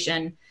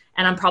conversation,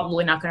 and I'm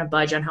probably not going to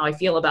budge on how I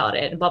feel about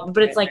it. But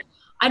it's like,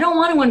 I don't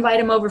want to invite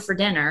him over for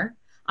dinner.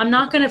 I'm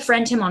not going to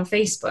friend him on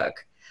Facebook,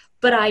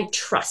 but I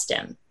trust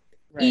him,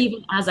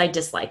 even as I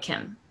dislike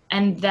him.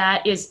 And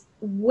that is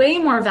way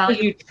more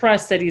valuable. You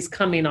trust that he's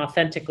coming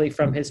authentically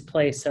from his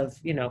place of,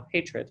 you know,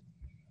 hatred.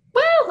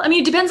 Well, I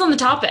mean, it depends on the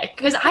topic,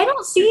 because I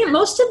don't see him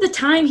most of the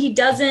time. He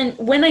doesn't,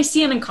 when I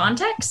see him in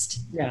context,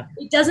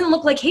 it doesn't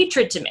look like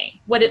hatred to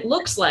me. What it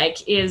looks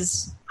like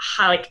is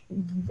high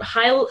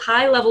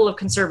level of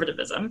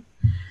conservatism.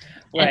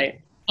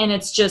 Right. And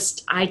it's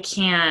just,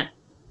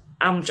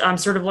 I'm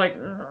sort of like,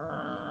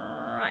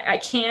 I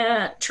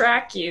can't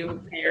track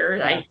you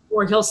here.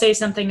 Or he'll say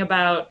something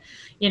about,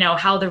 you know,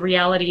 how the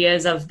reality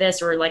is of this,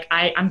 or like,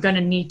 I'm going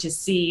to need to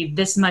see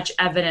this much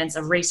evidence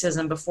of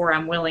racism before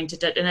I'm willing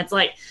to, and it's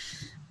like,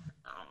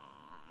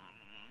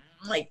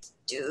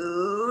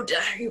 dude,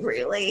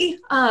 really?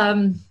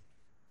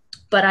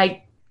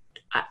 But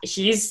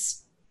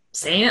he's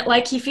saying it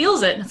like he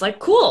feels it. And it's like,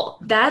 cool,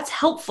 that's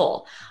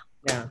helpful.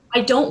 Yeah.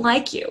 I don't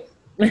like you.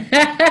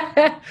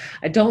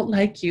 I don't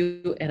like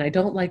you, and I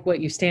don't like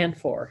what you stand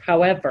for.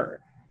 However,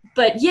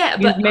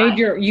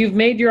 you've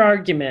made your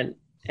argument.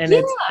 And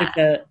it's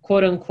a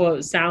quote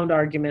unquote sound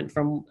argument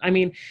from, I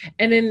mean,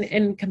 and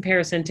in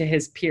comparison to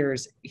his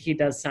peers, he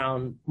does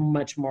sound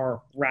much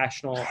more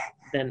rational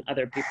than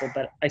other people,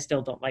 but I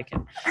still don't like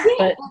him.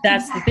 But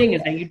that's the thing,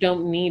 is that you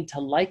don't need to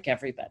like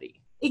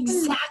everybody.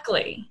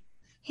 Exactly.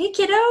 Hey,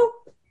 kiddo.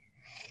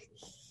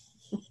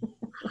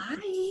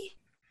 Hi.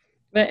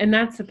 And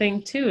that's the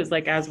thing too, is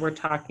like, as we're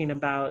talking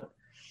about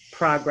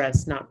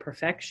progress, not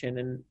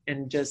perfection.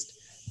 And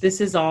just, this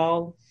is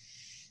all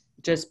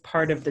just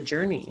part of the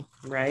journey,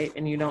 right?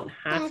 And you don't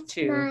have That's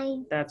to.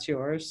 mine. That's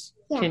yours.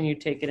 Yeah. Can you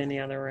take it in the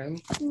other room?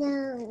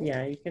 No.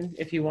 Yeah, you can.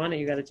 If you want it,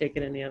 you got to take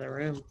it in the other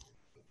room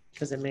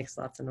because it makes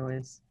lots of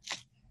noise.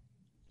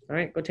 All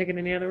right, go take it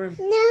in the other room.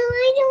 No,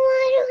 I don't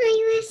want to.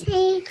 I was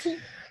saying.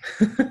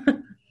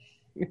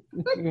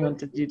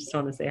 You just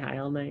want to say hi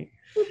all night.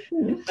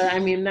 But I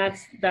mean,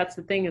 that's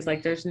the thing, is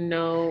like, there's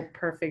no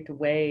perfect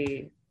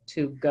way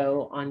to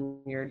go on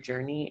your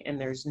journey, and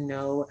there's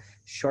no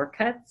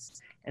shortcuts,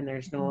 and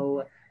there's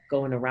no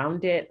going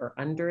around it or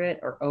under it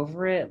or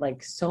over it.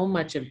 Like, so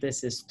much of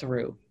this is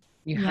through.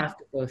 You have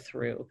to go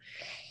through.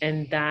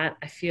 And that,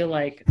 I feel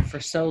like for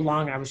so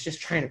long, I was just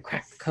trying to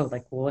crack the code.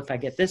 Like, well, if I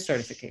get this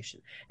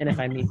certification, and if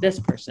I meet this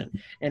person,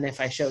 and if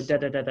I show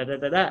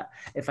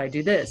if I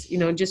do this,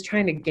 just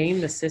trying to game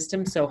the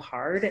system so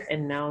hard.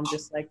 And now I'm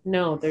just like,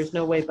 no, there's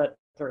no way but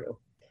through.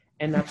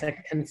 And that's a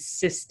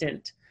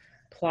consistent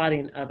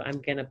plotting of,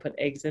 I'm going to put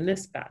eggs in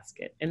this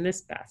basket, in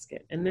this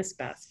basket, in this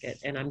basket.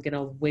 And I'm going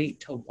to wait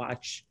to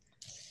watch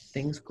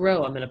things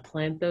grow. I'm going to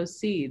plant those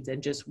seeds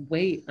and just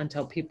wait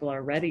until people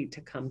are ready to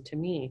come to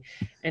me.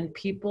 And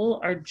people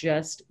are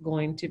just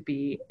going to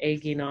be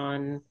egging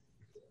on,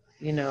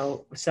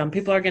 some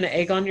people are going to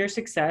egg on your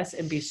success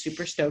and be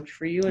super stoked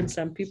for you. And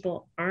some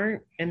people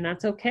aren't. And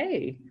that's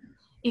okay.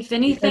 If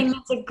anything,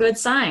 that's a good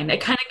sign. It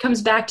kind of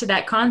comes back to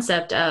that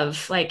concept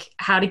of like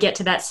how to get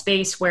to that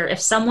space where if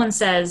someone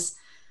says,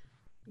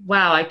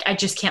 wow, I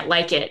just can't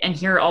like it, and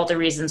here are all the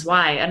reasons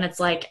why. And it's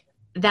like,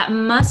 that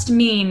must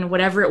mean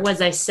whatever it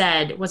was I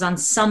said was on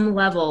some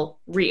level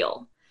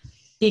real,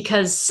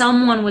 because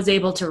someone was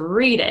able to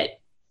read it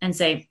and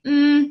say,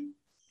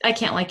 I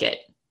can't like it.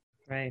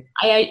 Right.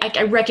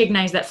 I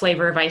recognize that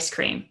flavor of ice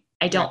cream.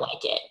 I don't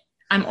like it.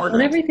 I'm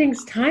ordering. And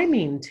everything's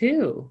timing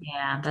too.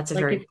 Yeah, that's a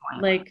very good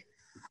point. Like,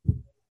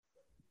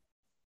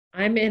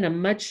 I'm in a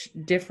much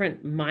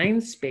different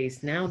mind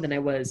space now than I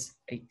was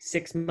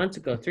 6 months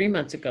ago, 3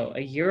 months ago,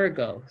 a year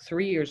ago,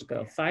 3 years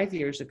ago, 5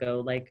 years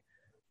ago. Like,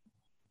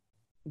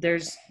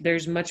 there's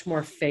much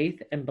more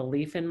faith and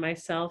belief in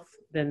myself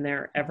than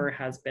there ever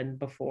has been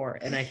before.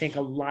 And I think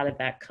a lot of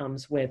that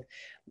comes with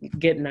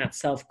getting that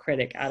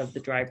self-critic out of the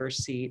driver's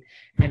seat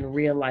and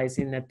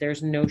realizing that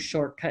there's no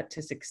shortcut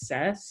to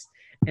success,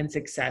 and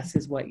success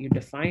is what you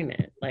define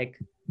it. Like,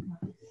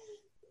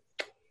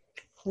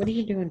 what are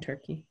you doing,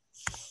 Turkey?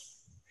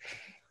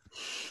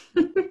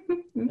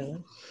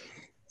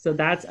 So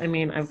that's,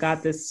 I've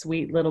got this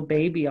sweet little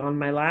baby on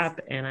my lap,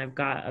 and I've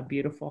got a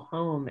beautiful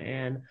home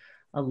and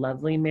a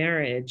lovely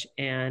marriage.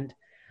 And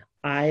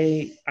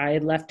I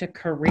left a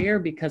career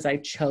because I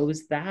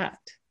chose that.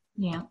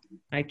 Yeah.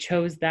 I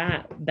chose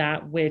that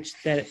which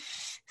that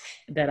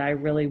I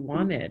really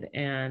wanted,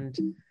 and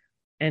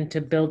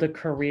to build a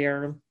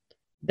career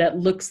that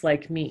looks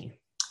like me.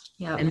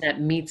 Yeah. And that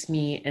meets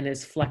me and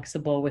is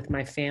flexible with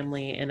my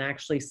family and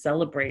actually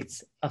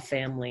celebrates a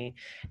family.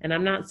 And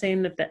I'm not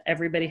saying that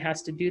everybody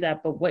has to do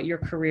that, but what your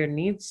career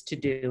needs to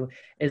do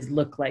is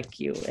look like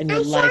you, and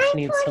your life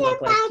needs to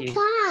look like you.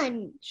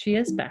 On. She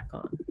is back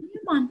on.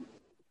 Come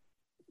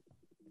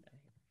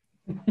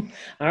on.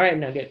 All right,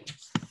 Nugget.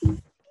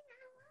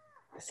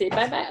 Say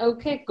bye-bye.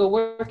 Okay, go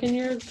work in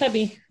your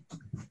cubby.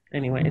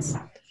 Anyways,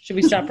 should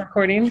we stop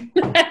recording?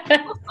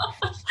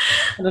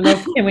 I don't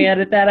know. Can we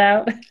edit that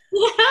out?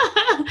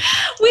 Yeah,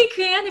 we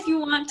can if you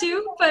want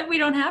to, but we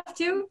don't have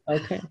to.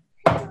 Okay.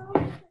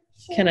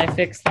 Can I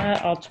fix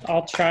that?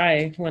 I'll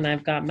try when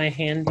I've got my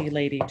handy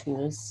lady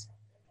tools,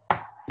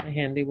 my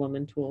handy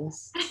woman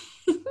tools.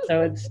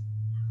 So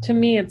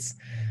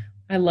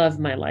I love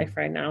my life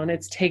right now, and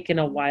it's taken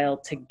a while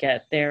to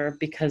get there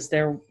because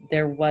there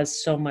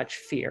was so much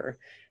fear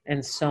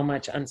and so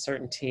much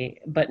uncertainty.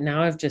 But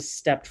now I've just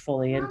stepped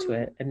fully into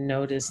it and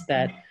noticed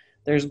that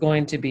there's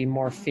going to be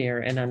more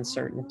fear and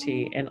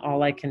uncertainty. And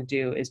all I can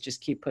do is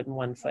just keep putting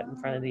one foot in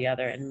front of the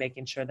other and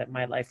making sure that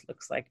my life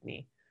looks like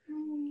me.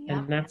 Yeah.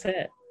 And that's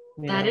it.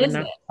 That's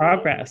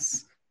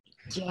progress.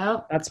 Yeah.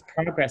 That's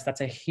progress.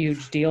 That's a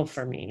huge deal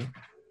for me.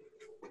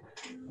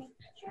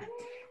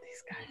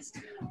 These guys.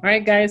 All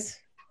right, guys.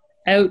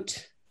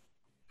 Out.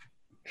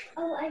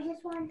 Oh, I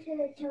just wanted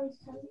to tell you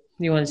something.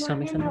 You want to tell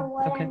me something? Know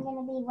what I'm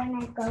going to be when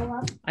I grow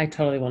up? I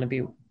totally want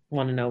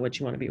to know what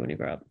you want to be when you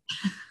grow up.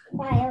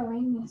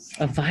 Violinist.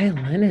 A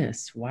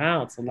violinist.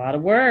 Wow, it's a lot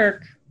of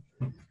work.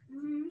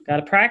 Got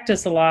to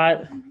practice a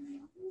lot.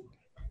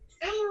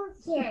 I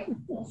don't care.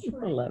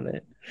 I love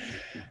it.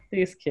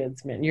 These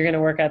kids, man. You're going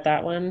to work at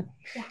that one?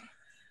 Yeah.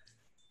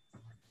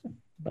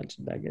 Bunch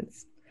of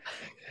nuggets.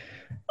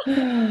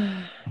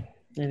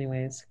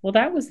 Anyways, well,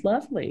 that was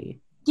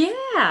lovely.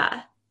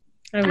 Yeah.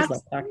 I always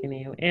love talking to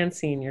you and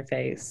seeing your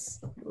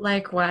face.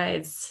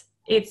 Likewise.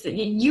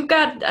 You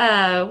got,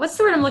 what's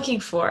the word I'm looking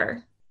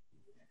for?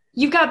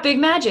 You've got big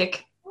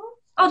magic.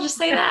 I'll just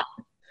say that.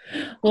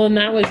 Well, and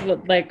that was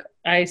what, like,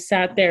 I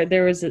sat there.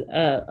 There was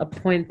a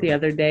point the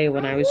other day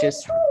when I was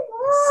just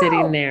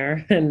sitting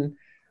there and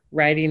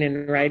writing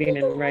and writing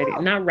and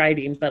writing, not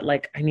writing, but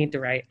like, I need to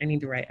write.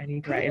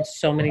 And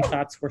so many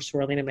thoughts were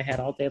swirling in my head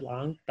all day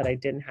long, but I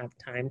didn't have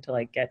time to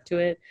like get to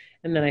it.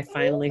 And then I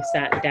finally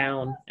sat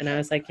down and I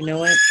was like, you know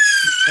what?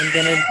 I'm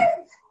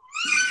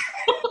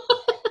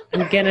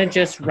gonna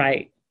just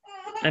write.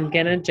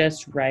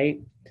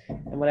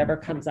 And whatever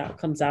comes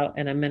out.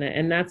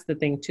 And that's the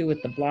thing too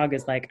with the blog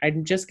is like,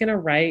 I'm just going to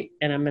write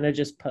and I'm going to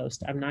just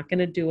post. I'm not going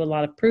to do a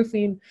lot of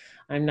proofing.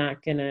 I'm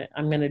going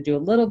to do a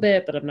little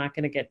bit, but I'm not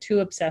going to get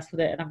too obsessed with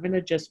it. And I'm going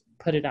to just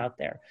put it out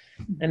there.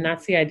 And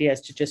that's the idea,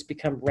 is to just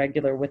become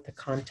regular with the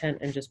content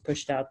and just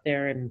push it out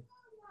there. And,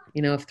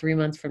 you know, if 3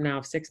 months from now,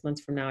 if 6 months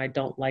from now, I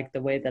don't like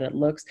the way that it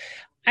looks,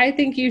 I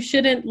think you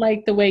shouldn't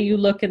like the way you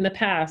look in the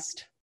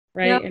past.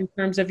 Right. Yep. In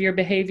terms of your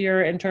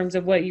behavior, in terms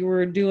of what you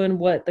were doing,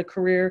 what the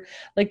career,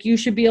 like you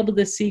should be able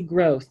to see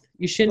growth.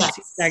 You shouldn't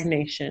see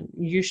stagnation.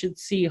 You should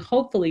see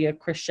hopefully a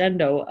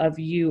crescendo of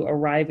you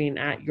arriving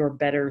at your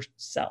better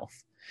self.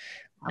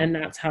 And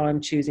that's how I'm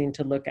choosing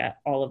to look at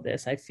all of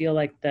this. I feel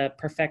like the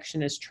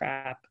perfectionist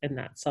trap and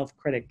that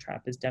self-critic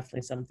trap is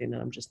definitely something that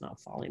I'm just not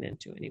falling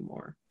into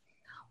anymore.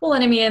 Well,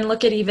 and I mean,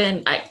 look at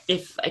even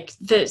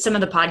some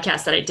of the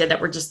podcasts that I did that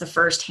were just the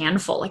first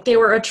handful, like they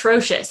were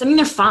atrocious. I mean,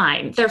 they're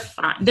fine.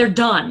 They're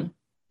done.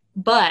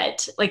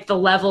 But like the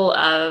level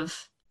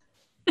of,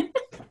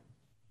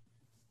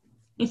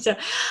 the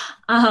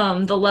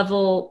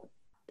level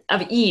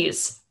of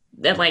ease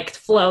and like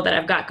flow that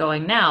I've got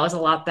going now is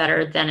a lot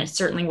better than it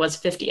certainly was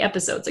 50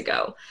 episodes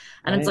ago.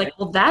 And It's like,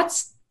 well,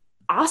 that's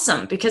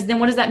awesome, because then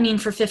what does that mean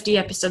for 50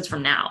 episodes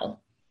from now?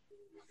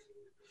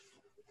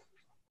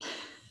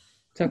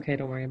 It's okay.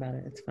 Don't worry about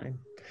it. It's fine.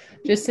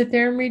 Just sit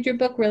there and read your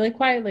book really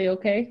quietly.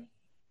 Okay.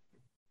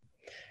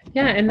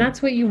 Yeah. And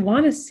that's what you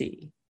want to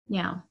see.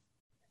 Yeah.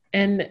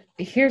 And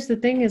here's the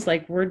thing is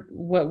like,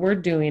 we're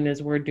doing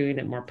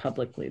it more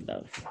publicly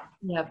though.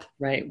 Yep.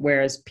 Right.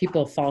 Whereas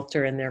people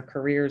falter in their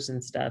careers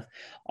and stuff,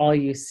 all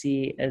you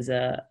see is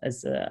a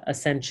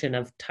ascension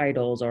of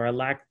titles or a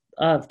lack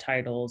of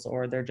titles,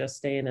 or they're just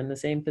staying in the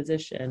same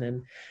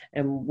position.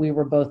 And we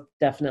were both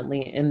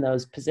definitely in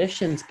those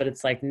positions, but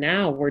it's like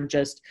now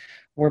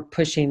we're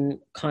pushing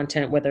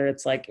content, whether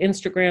it's like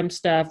Instagram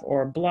stuff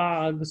or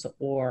blogs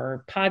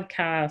or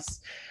podcasts.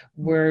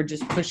 We're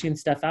just pushing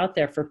stuff out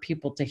there for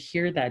people to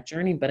hear that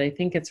journey. But I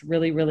think it's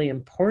really, really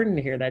important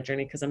to hear that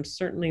journey, because I'm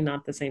certainly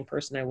not the same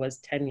person I was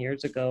 10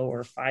 years ago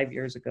or 5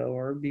 years ago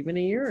or even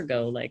a year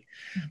ago. Like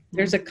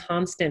there's a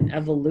constant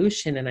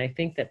evolution. And I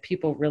think that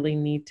people really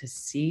need to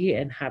see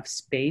and have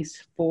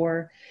space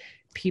for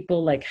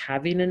people like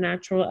having a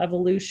natural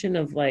evolution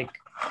of like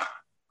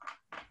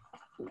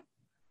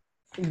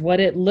what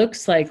it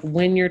looks like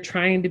when you're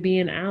trying to be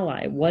an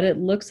ally, what it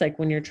looks like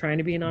when you're trying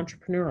to be an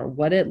entrepreneur,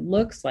 what it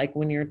looks like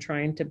when you're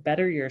trying to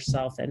better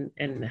yourself,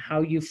 and how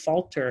you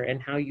falter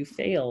and how you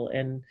fail.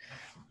 And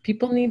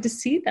people need to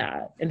see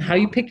that, and how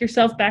you pick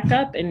yourself back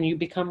up and you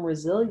become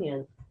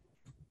resilient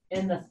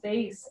in the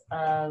face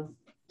of,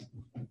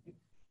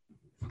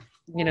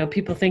 you know,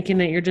 people thinking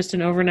that you're just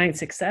an overnight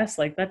success.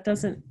 Like that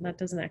doesn't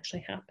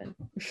actually happen.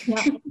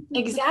 Yeah,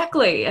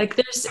 exactly. Like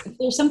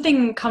there's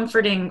something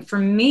comforting for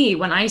me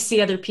when I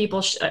see other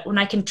people, when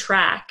I can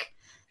track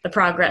the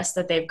progress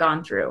that they've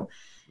gone through.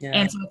 Yeah.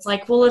 And so it's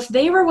like, well, if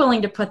they were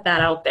willing to put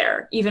that out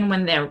there, even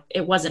when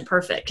it wasn't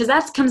perfect, because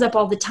that comes up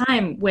all the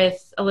time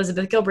with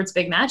Elizabeth Gilbert's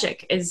Big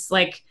Magic, is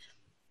like,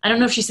 I don't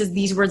know if she says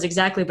these words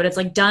exactly, but it's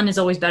like, done is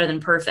always better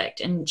than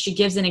perfect. And she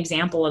gives an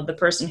example of the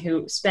person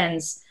who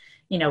spends,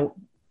 you know,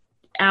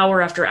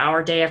 hour after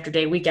hour, day after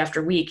day, week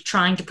after week,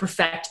 trying to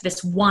perfect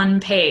this one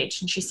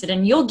page. And she said,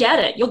 and you'll get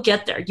it. You'll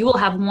get there. You will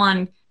have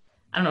one,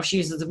 I don't know if she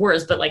uses the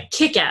words, but like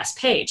kick-ass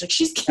page. Like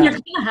you're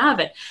going to have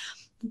it.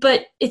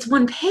 But it's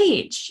one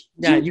page.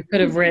 Yeah, you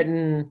could have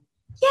written.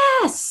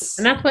 Yes.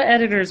 And that's what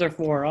editors are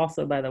for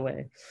also, by the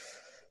way.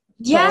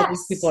 Yes. All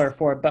these people are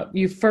for, but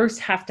you first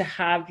have to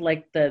have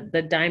like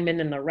the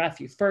diamond in the rough.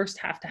 You first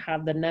have to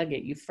have the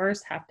nugget. You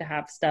first have to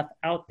have stuff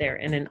out there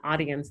in an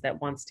audience that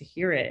wants to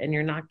hear it. And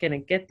you're not going to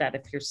get that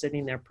if you're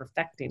sitting there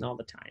perfecting all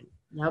the time.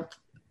 Yep.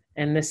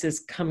 And this is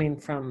coming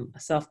from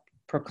a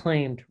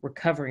self-proclaimed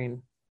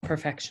recovering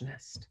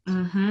perfectionist.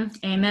 Mm-hmm.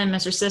 Amen,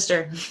 Mr.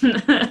 Sister.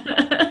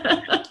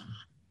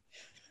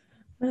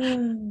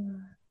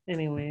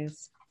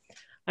 Anyways.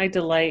 I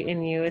delight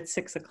in you. It's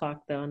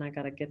 6:00 though, and I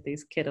got to get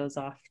these kiddos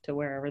off to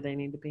wherever they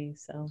need to be.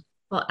 So,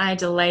 well, I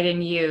delight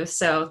in you.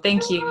 So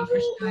thank you for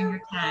sharing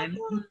your time.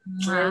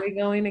 Where are we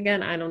going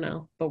again? I don't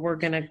know, but we're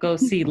going to go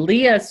see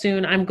Leah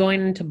soon. I'm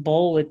going to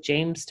bowl with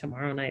James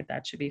tomorrow night.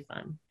 That should be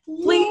fun.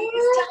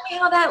 Please tell me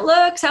how that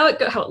looks, how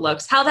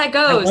that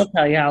goes. I'll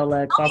tell you how it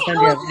looks. I'll send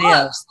you a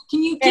video.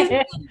 Can you give me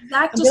an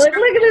exact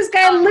description? Look at this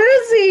guy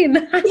losing.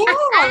 Yeah,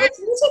 like,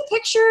 can you take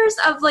pictures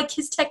of like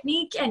his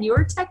technique and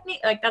your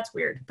technique? Like that's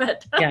weird,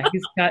 but yeah,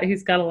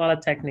 he's got a lot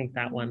of technique,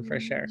 that one for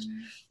sure.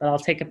 But I'll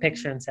take a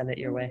picture and send it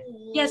your way.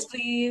 Yes,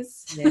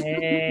 please.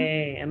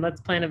 Yay! And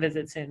let's plan a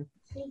visit soon.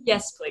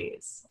 Yes,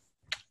 please.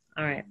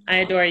 All right. I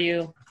adore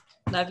you.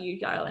 Love you,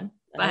 darling.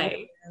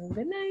 Bye.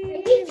 Good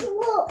night.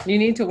 You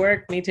need to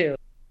work. Me too.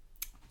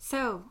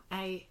 So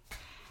I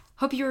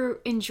hope you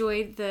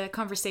enjoyed the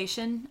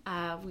conversation.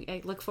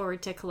 I look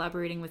forward to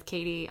collaborating with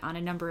Katie on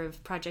a number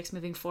of projects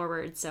moving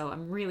forward, so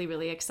I'm really,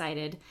 really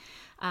excited.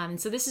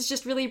 So this is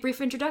just really a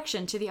brief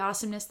introduction to the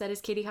awesomeness that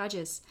is Katie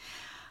Hodges.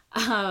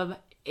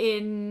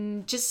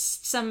 In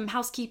just some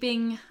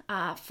housekeeping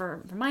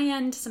for my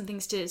end, some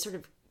things to sort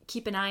of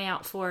keep an eye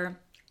out for.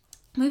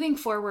 Moving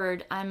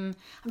forward, I'm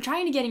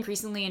trying to get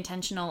increasingly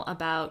intentional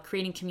about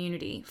creating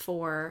community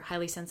for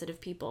highly sensitive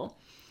people.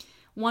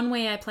 One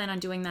way I plan on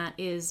doing that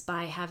is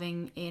by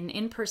having an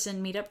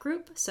in-person meetup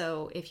group.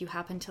 So if you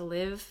happen to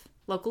live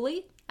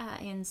locally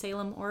in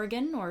Salem,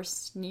 Oregon, or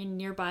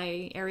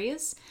nearby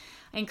areas,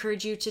 I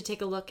encourage you to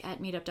take a look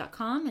at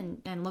meetup.com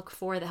and look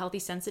for The Healthy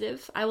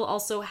Sensitive. I will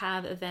also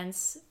have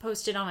events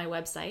posted on my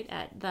website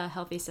at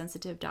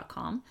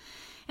thehealthysensitive.com.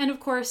 And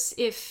of course,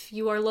 if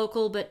you are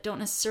local but don't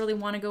necessarily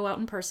want to go out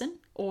in person,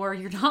 or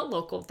you're not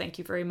local, thank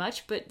you very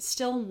much, but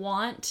still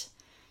want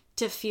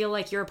to feel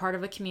like you're a part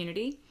of a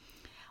community,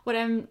 what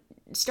I'm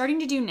starting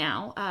to do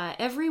now,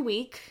 every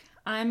week,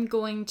 I'm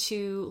going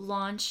to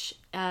launch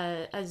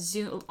a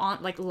Zoom,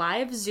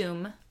 live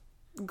Zoom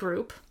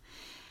group,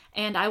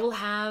 and I will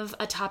have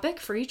a topic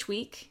for each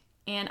week.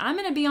 And I'm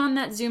going to be on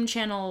that Zoom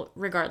channel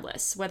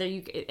regardless, whether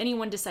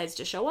anyone decides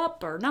to show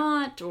up or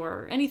not,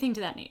 or anything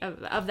to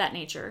of that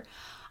nature.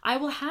 I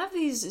will have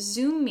these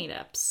Zoom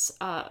meetups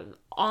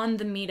on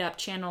the Meetup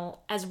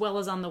channel as well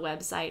as on the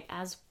website,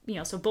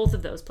 so both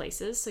of those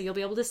places. So you'll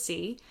be able to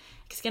see.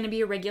 It's going to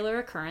be a regular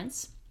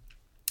occurrence.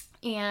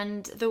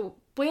 And the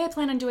way I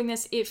plan on doing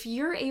this, if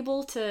you're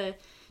able to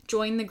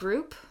join the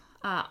group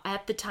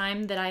at the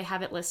time that I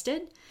have it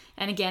listed,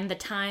 and again, the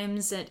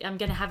times that I'm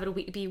going to have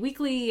it be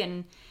weekly,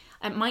 and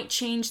it might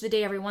change the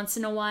day every once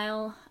in a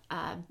while.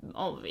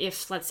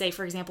 If, let's say,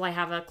 for example, I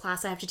have a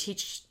class I have to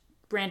teach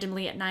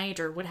randomly at night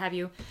or what have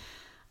you.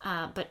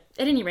 But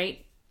at any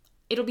rate,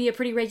 it'll be a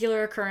pretty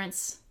regular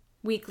occurrence,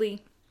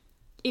 weekly.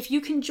 If you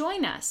can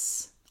join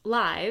us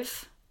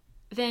live,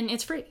 then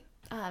it's free.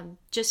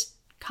 Just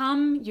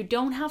come. You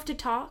don't have to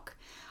talk.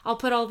 I'll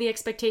put all the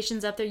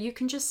expectations up there. You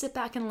can just sit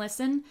back and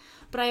listen.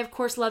 But I, of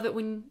course, love it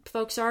when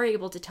folks are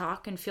able to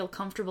talk and feel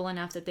comfortable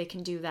enough that they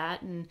can do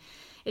that. And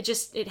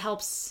it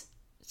helps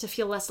to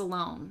feel less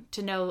alone,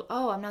 to know,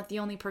 oh, I'm not the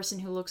only person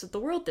who looks at the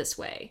world this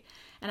way.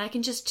 And I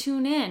can just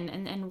tune in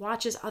and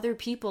watch as other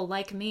people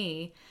like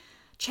me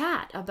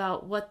chat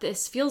about what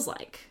this feels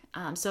like.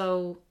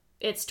 So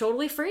it's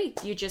totally free.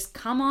 You just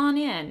come on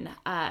in.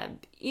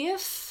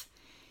 If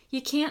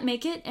you can't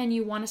make it and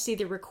you want to see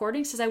the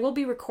recordings, because I will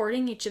be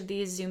recording each of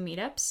these Zoom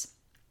meetups,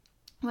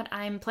 what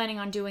I'm planning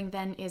on doing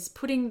then is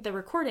putting the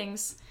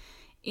recordings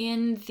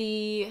in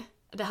the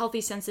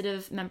Healthy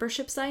Sensitive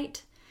membership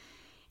site.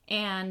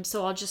 And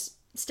so I'll just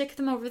stick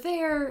them over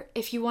there.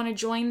 If you want to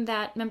join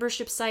that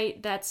membership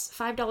site, that's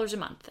 $5 a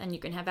month, and you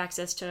can have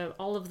access to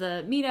all of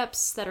the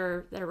meetups that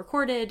are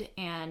recorded,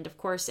 and of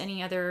course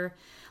any other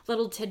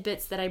little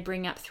tidbits that I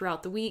bring up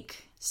throughout the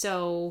week.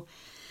 So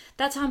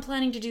that's how I'm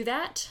planning to do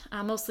that,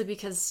 mostly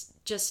because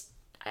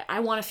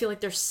I want to feel like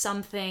there's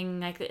something,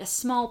 like a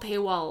small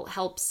paywall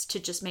helps to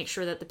just make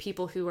sure that the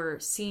people who are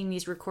seeing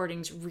these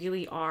recordings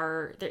really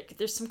are,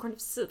 there's some kind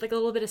of like a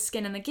little bit of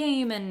skin in the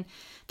game, and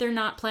they're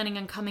not planning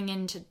on coming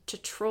in to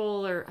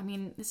troll, or, I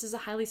mean, this is a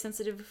highly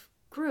sensitive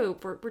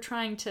group. We're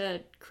trying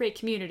to create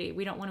community.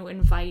 We don't want to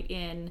invite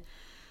in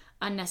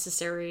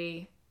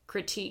unnecessary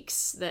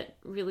critiques that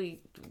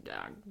really,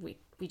 we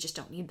just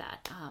don't need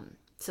that.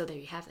 So there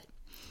you have it.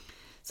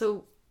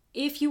 So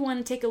if you want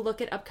to take a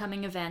look at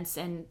upcoming events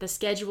and the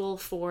schedule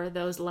for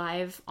those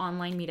live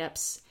online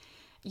meetups,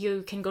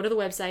 you can go to the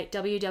website,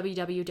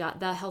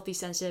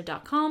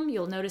 www.thehealthysensitive.com.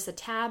 You'll notice a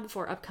tab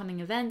for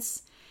upcoming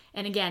events.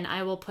 And again,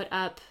 I will put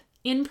up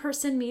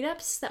in-person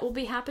meetups that will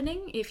be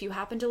happening. If you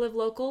happen to live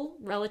local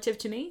relative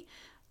to me,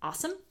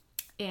 awesome.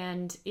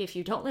 And if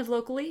you don't live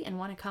locally and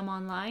want to come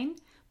online,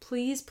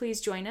 please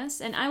join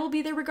us. And I will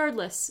be there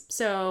regardless.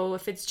 So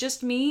if it's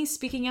just me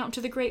speaking out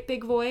into the great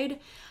big void,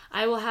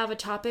 I will have a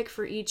topic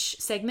for each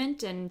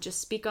segment and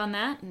just speak on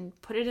that and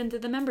put it into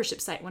the membership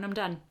site when I'm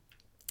done.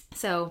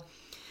 So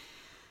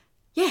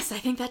yes, I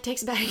think that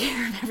takes better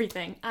care of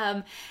everything.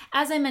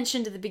 As I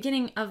mentioned at the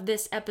beginning of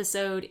this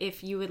episode,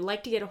 if you would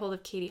like to get a hold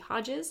of Katie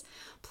Hodges,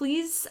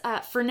 please,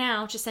 for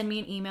now, just send me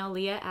an email,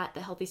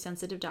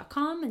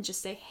 leah@thehealthysensitive.com, and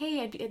just say,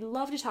 hey, I'd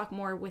love to talk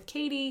more with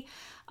Katie.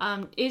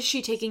 Is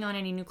she taking on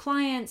any new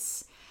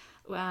clients?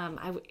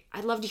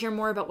 I'd love to hear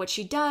more about what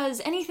she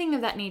does, anything of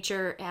that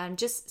nature, and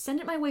just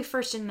send it my way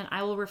first, and then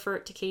I will refer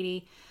it to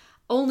Katie.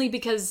 Only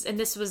because, and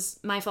this was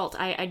my fault,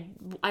 I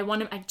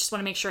just want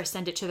to make sure I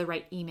send it to the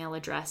right email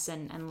address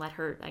and let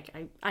her,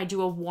 I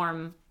do a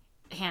warm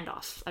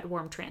handoff, a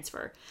warm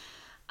transfer.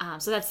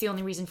 So that's the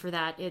only reason for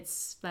that.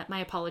 It's my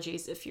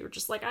apologies if you were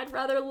just like, I'd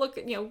rather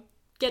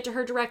get to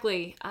her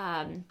directly.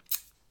 I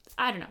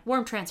don't know.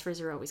 Warm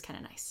transfers are always kind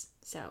of nice.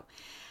 So,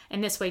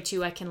 and this way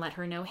too, I can let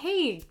her know,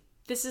 hey,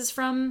 this is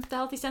from the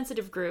Healthy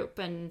Sensitive group,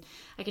 and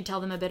I can tell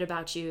them a bit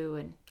about you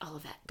and all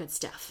of that good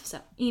stuff.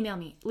 So email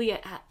me,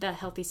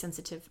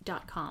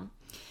 leah@thehealthysensitive.com.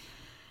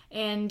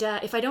 And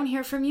if I don't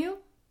hear from you,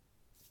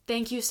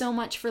 thank you so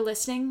much for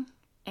listening,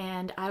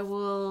 and I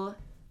will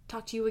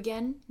talk to you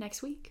again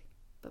next week.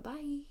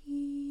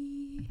 Bye-bye.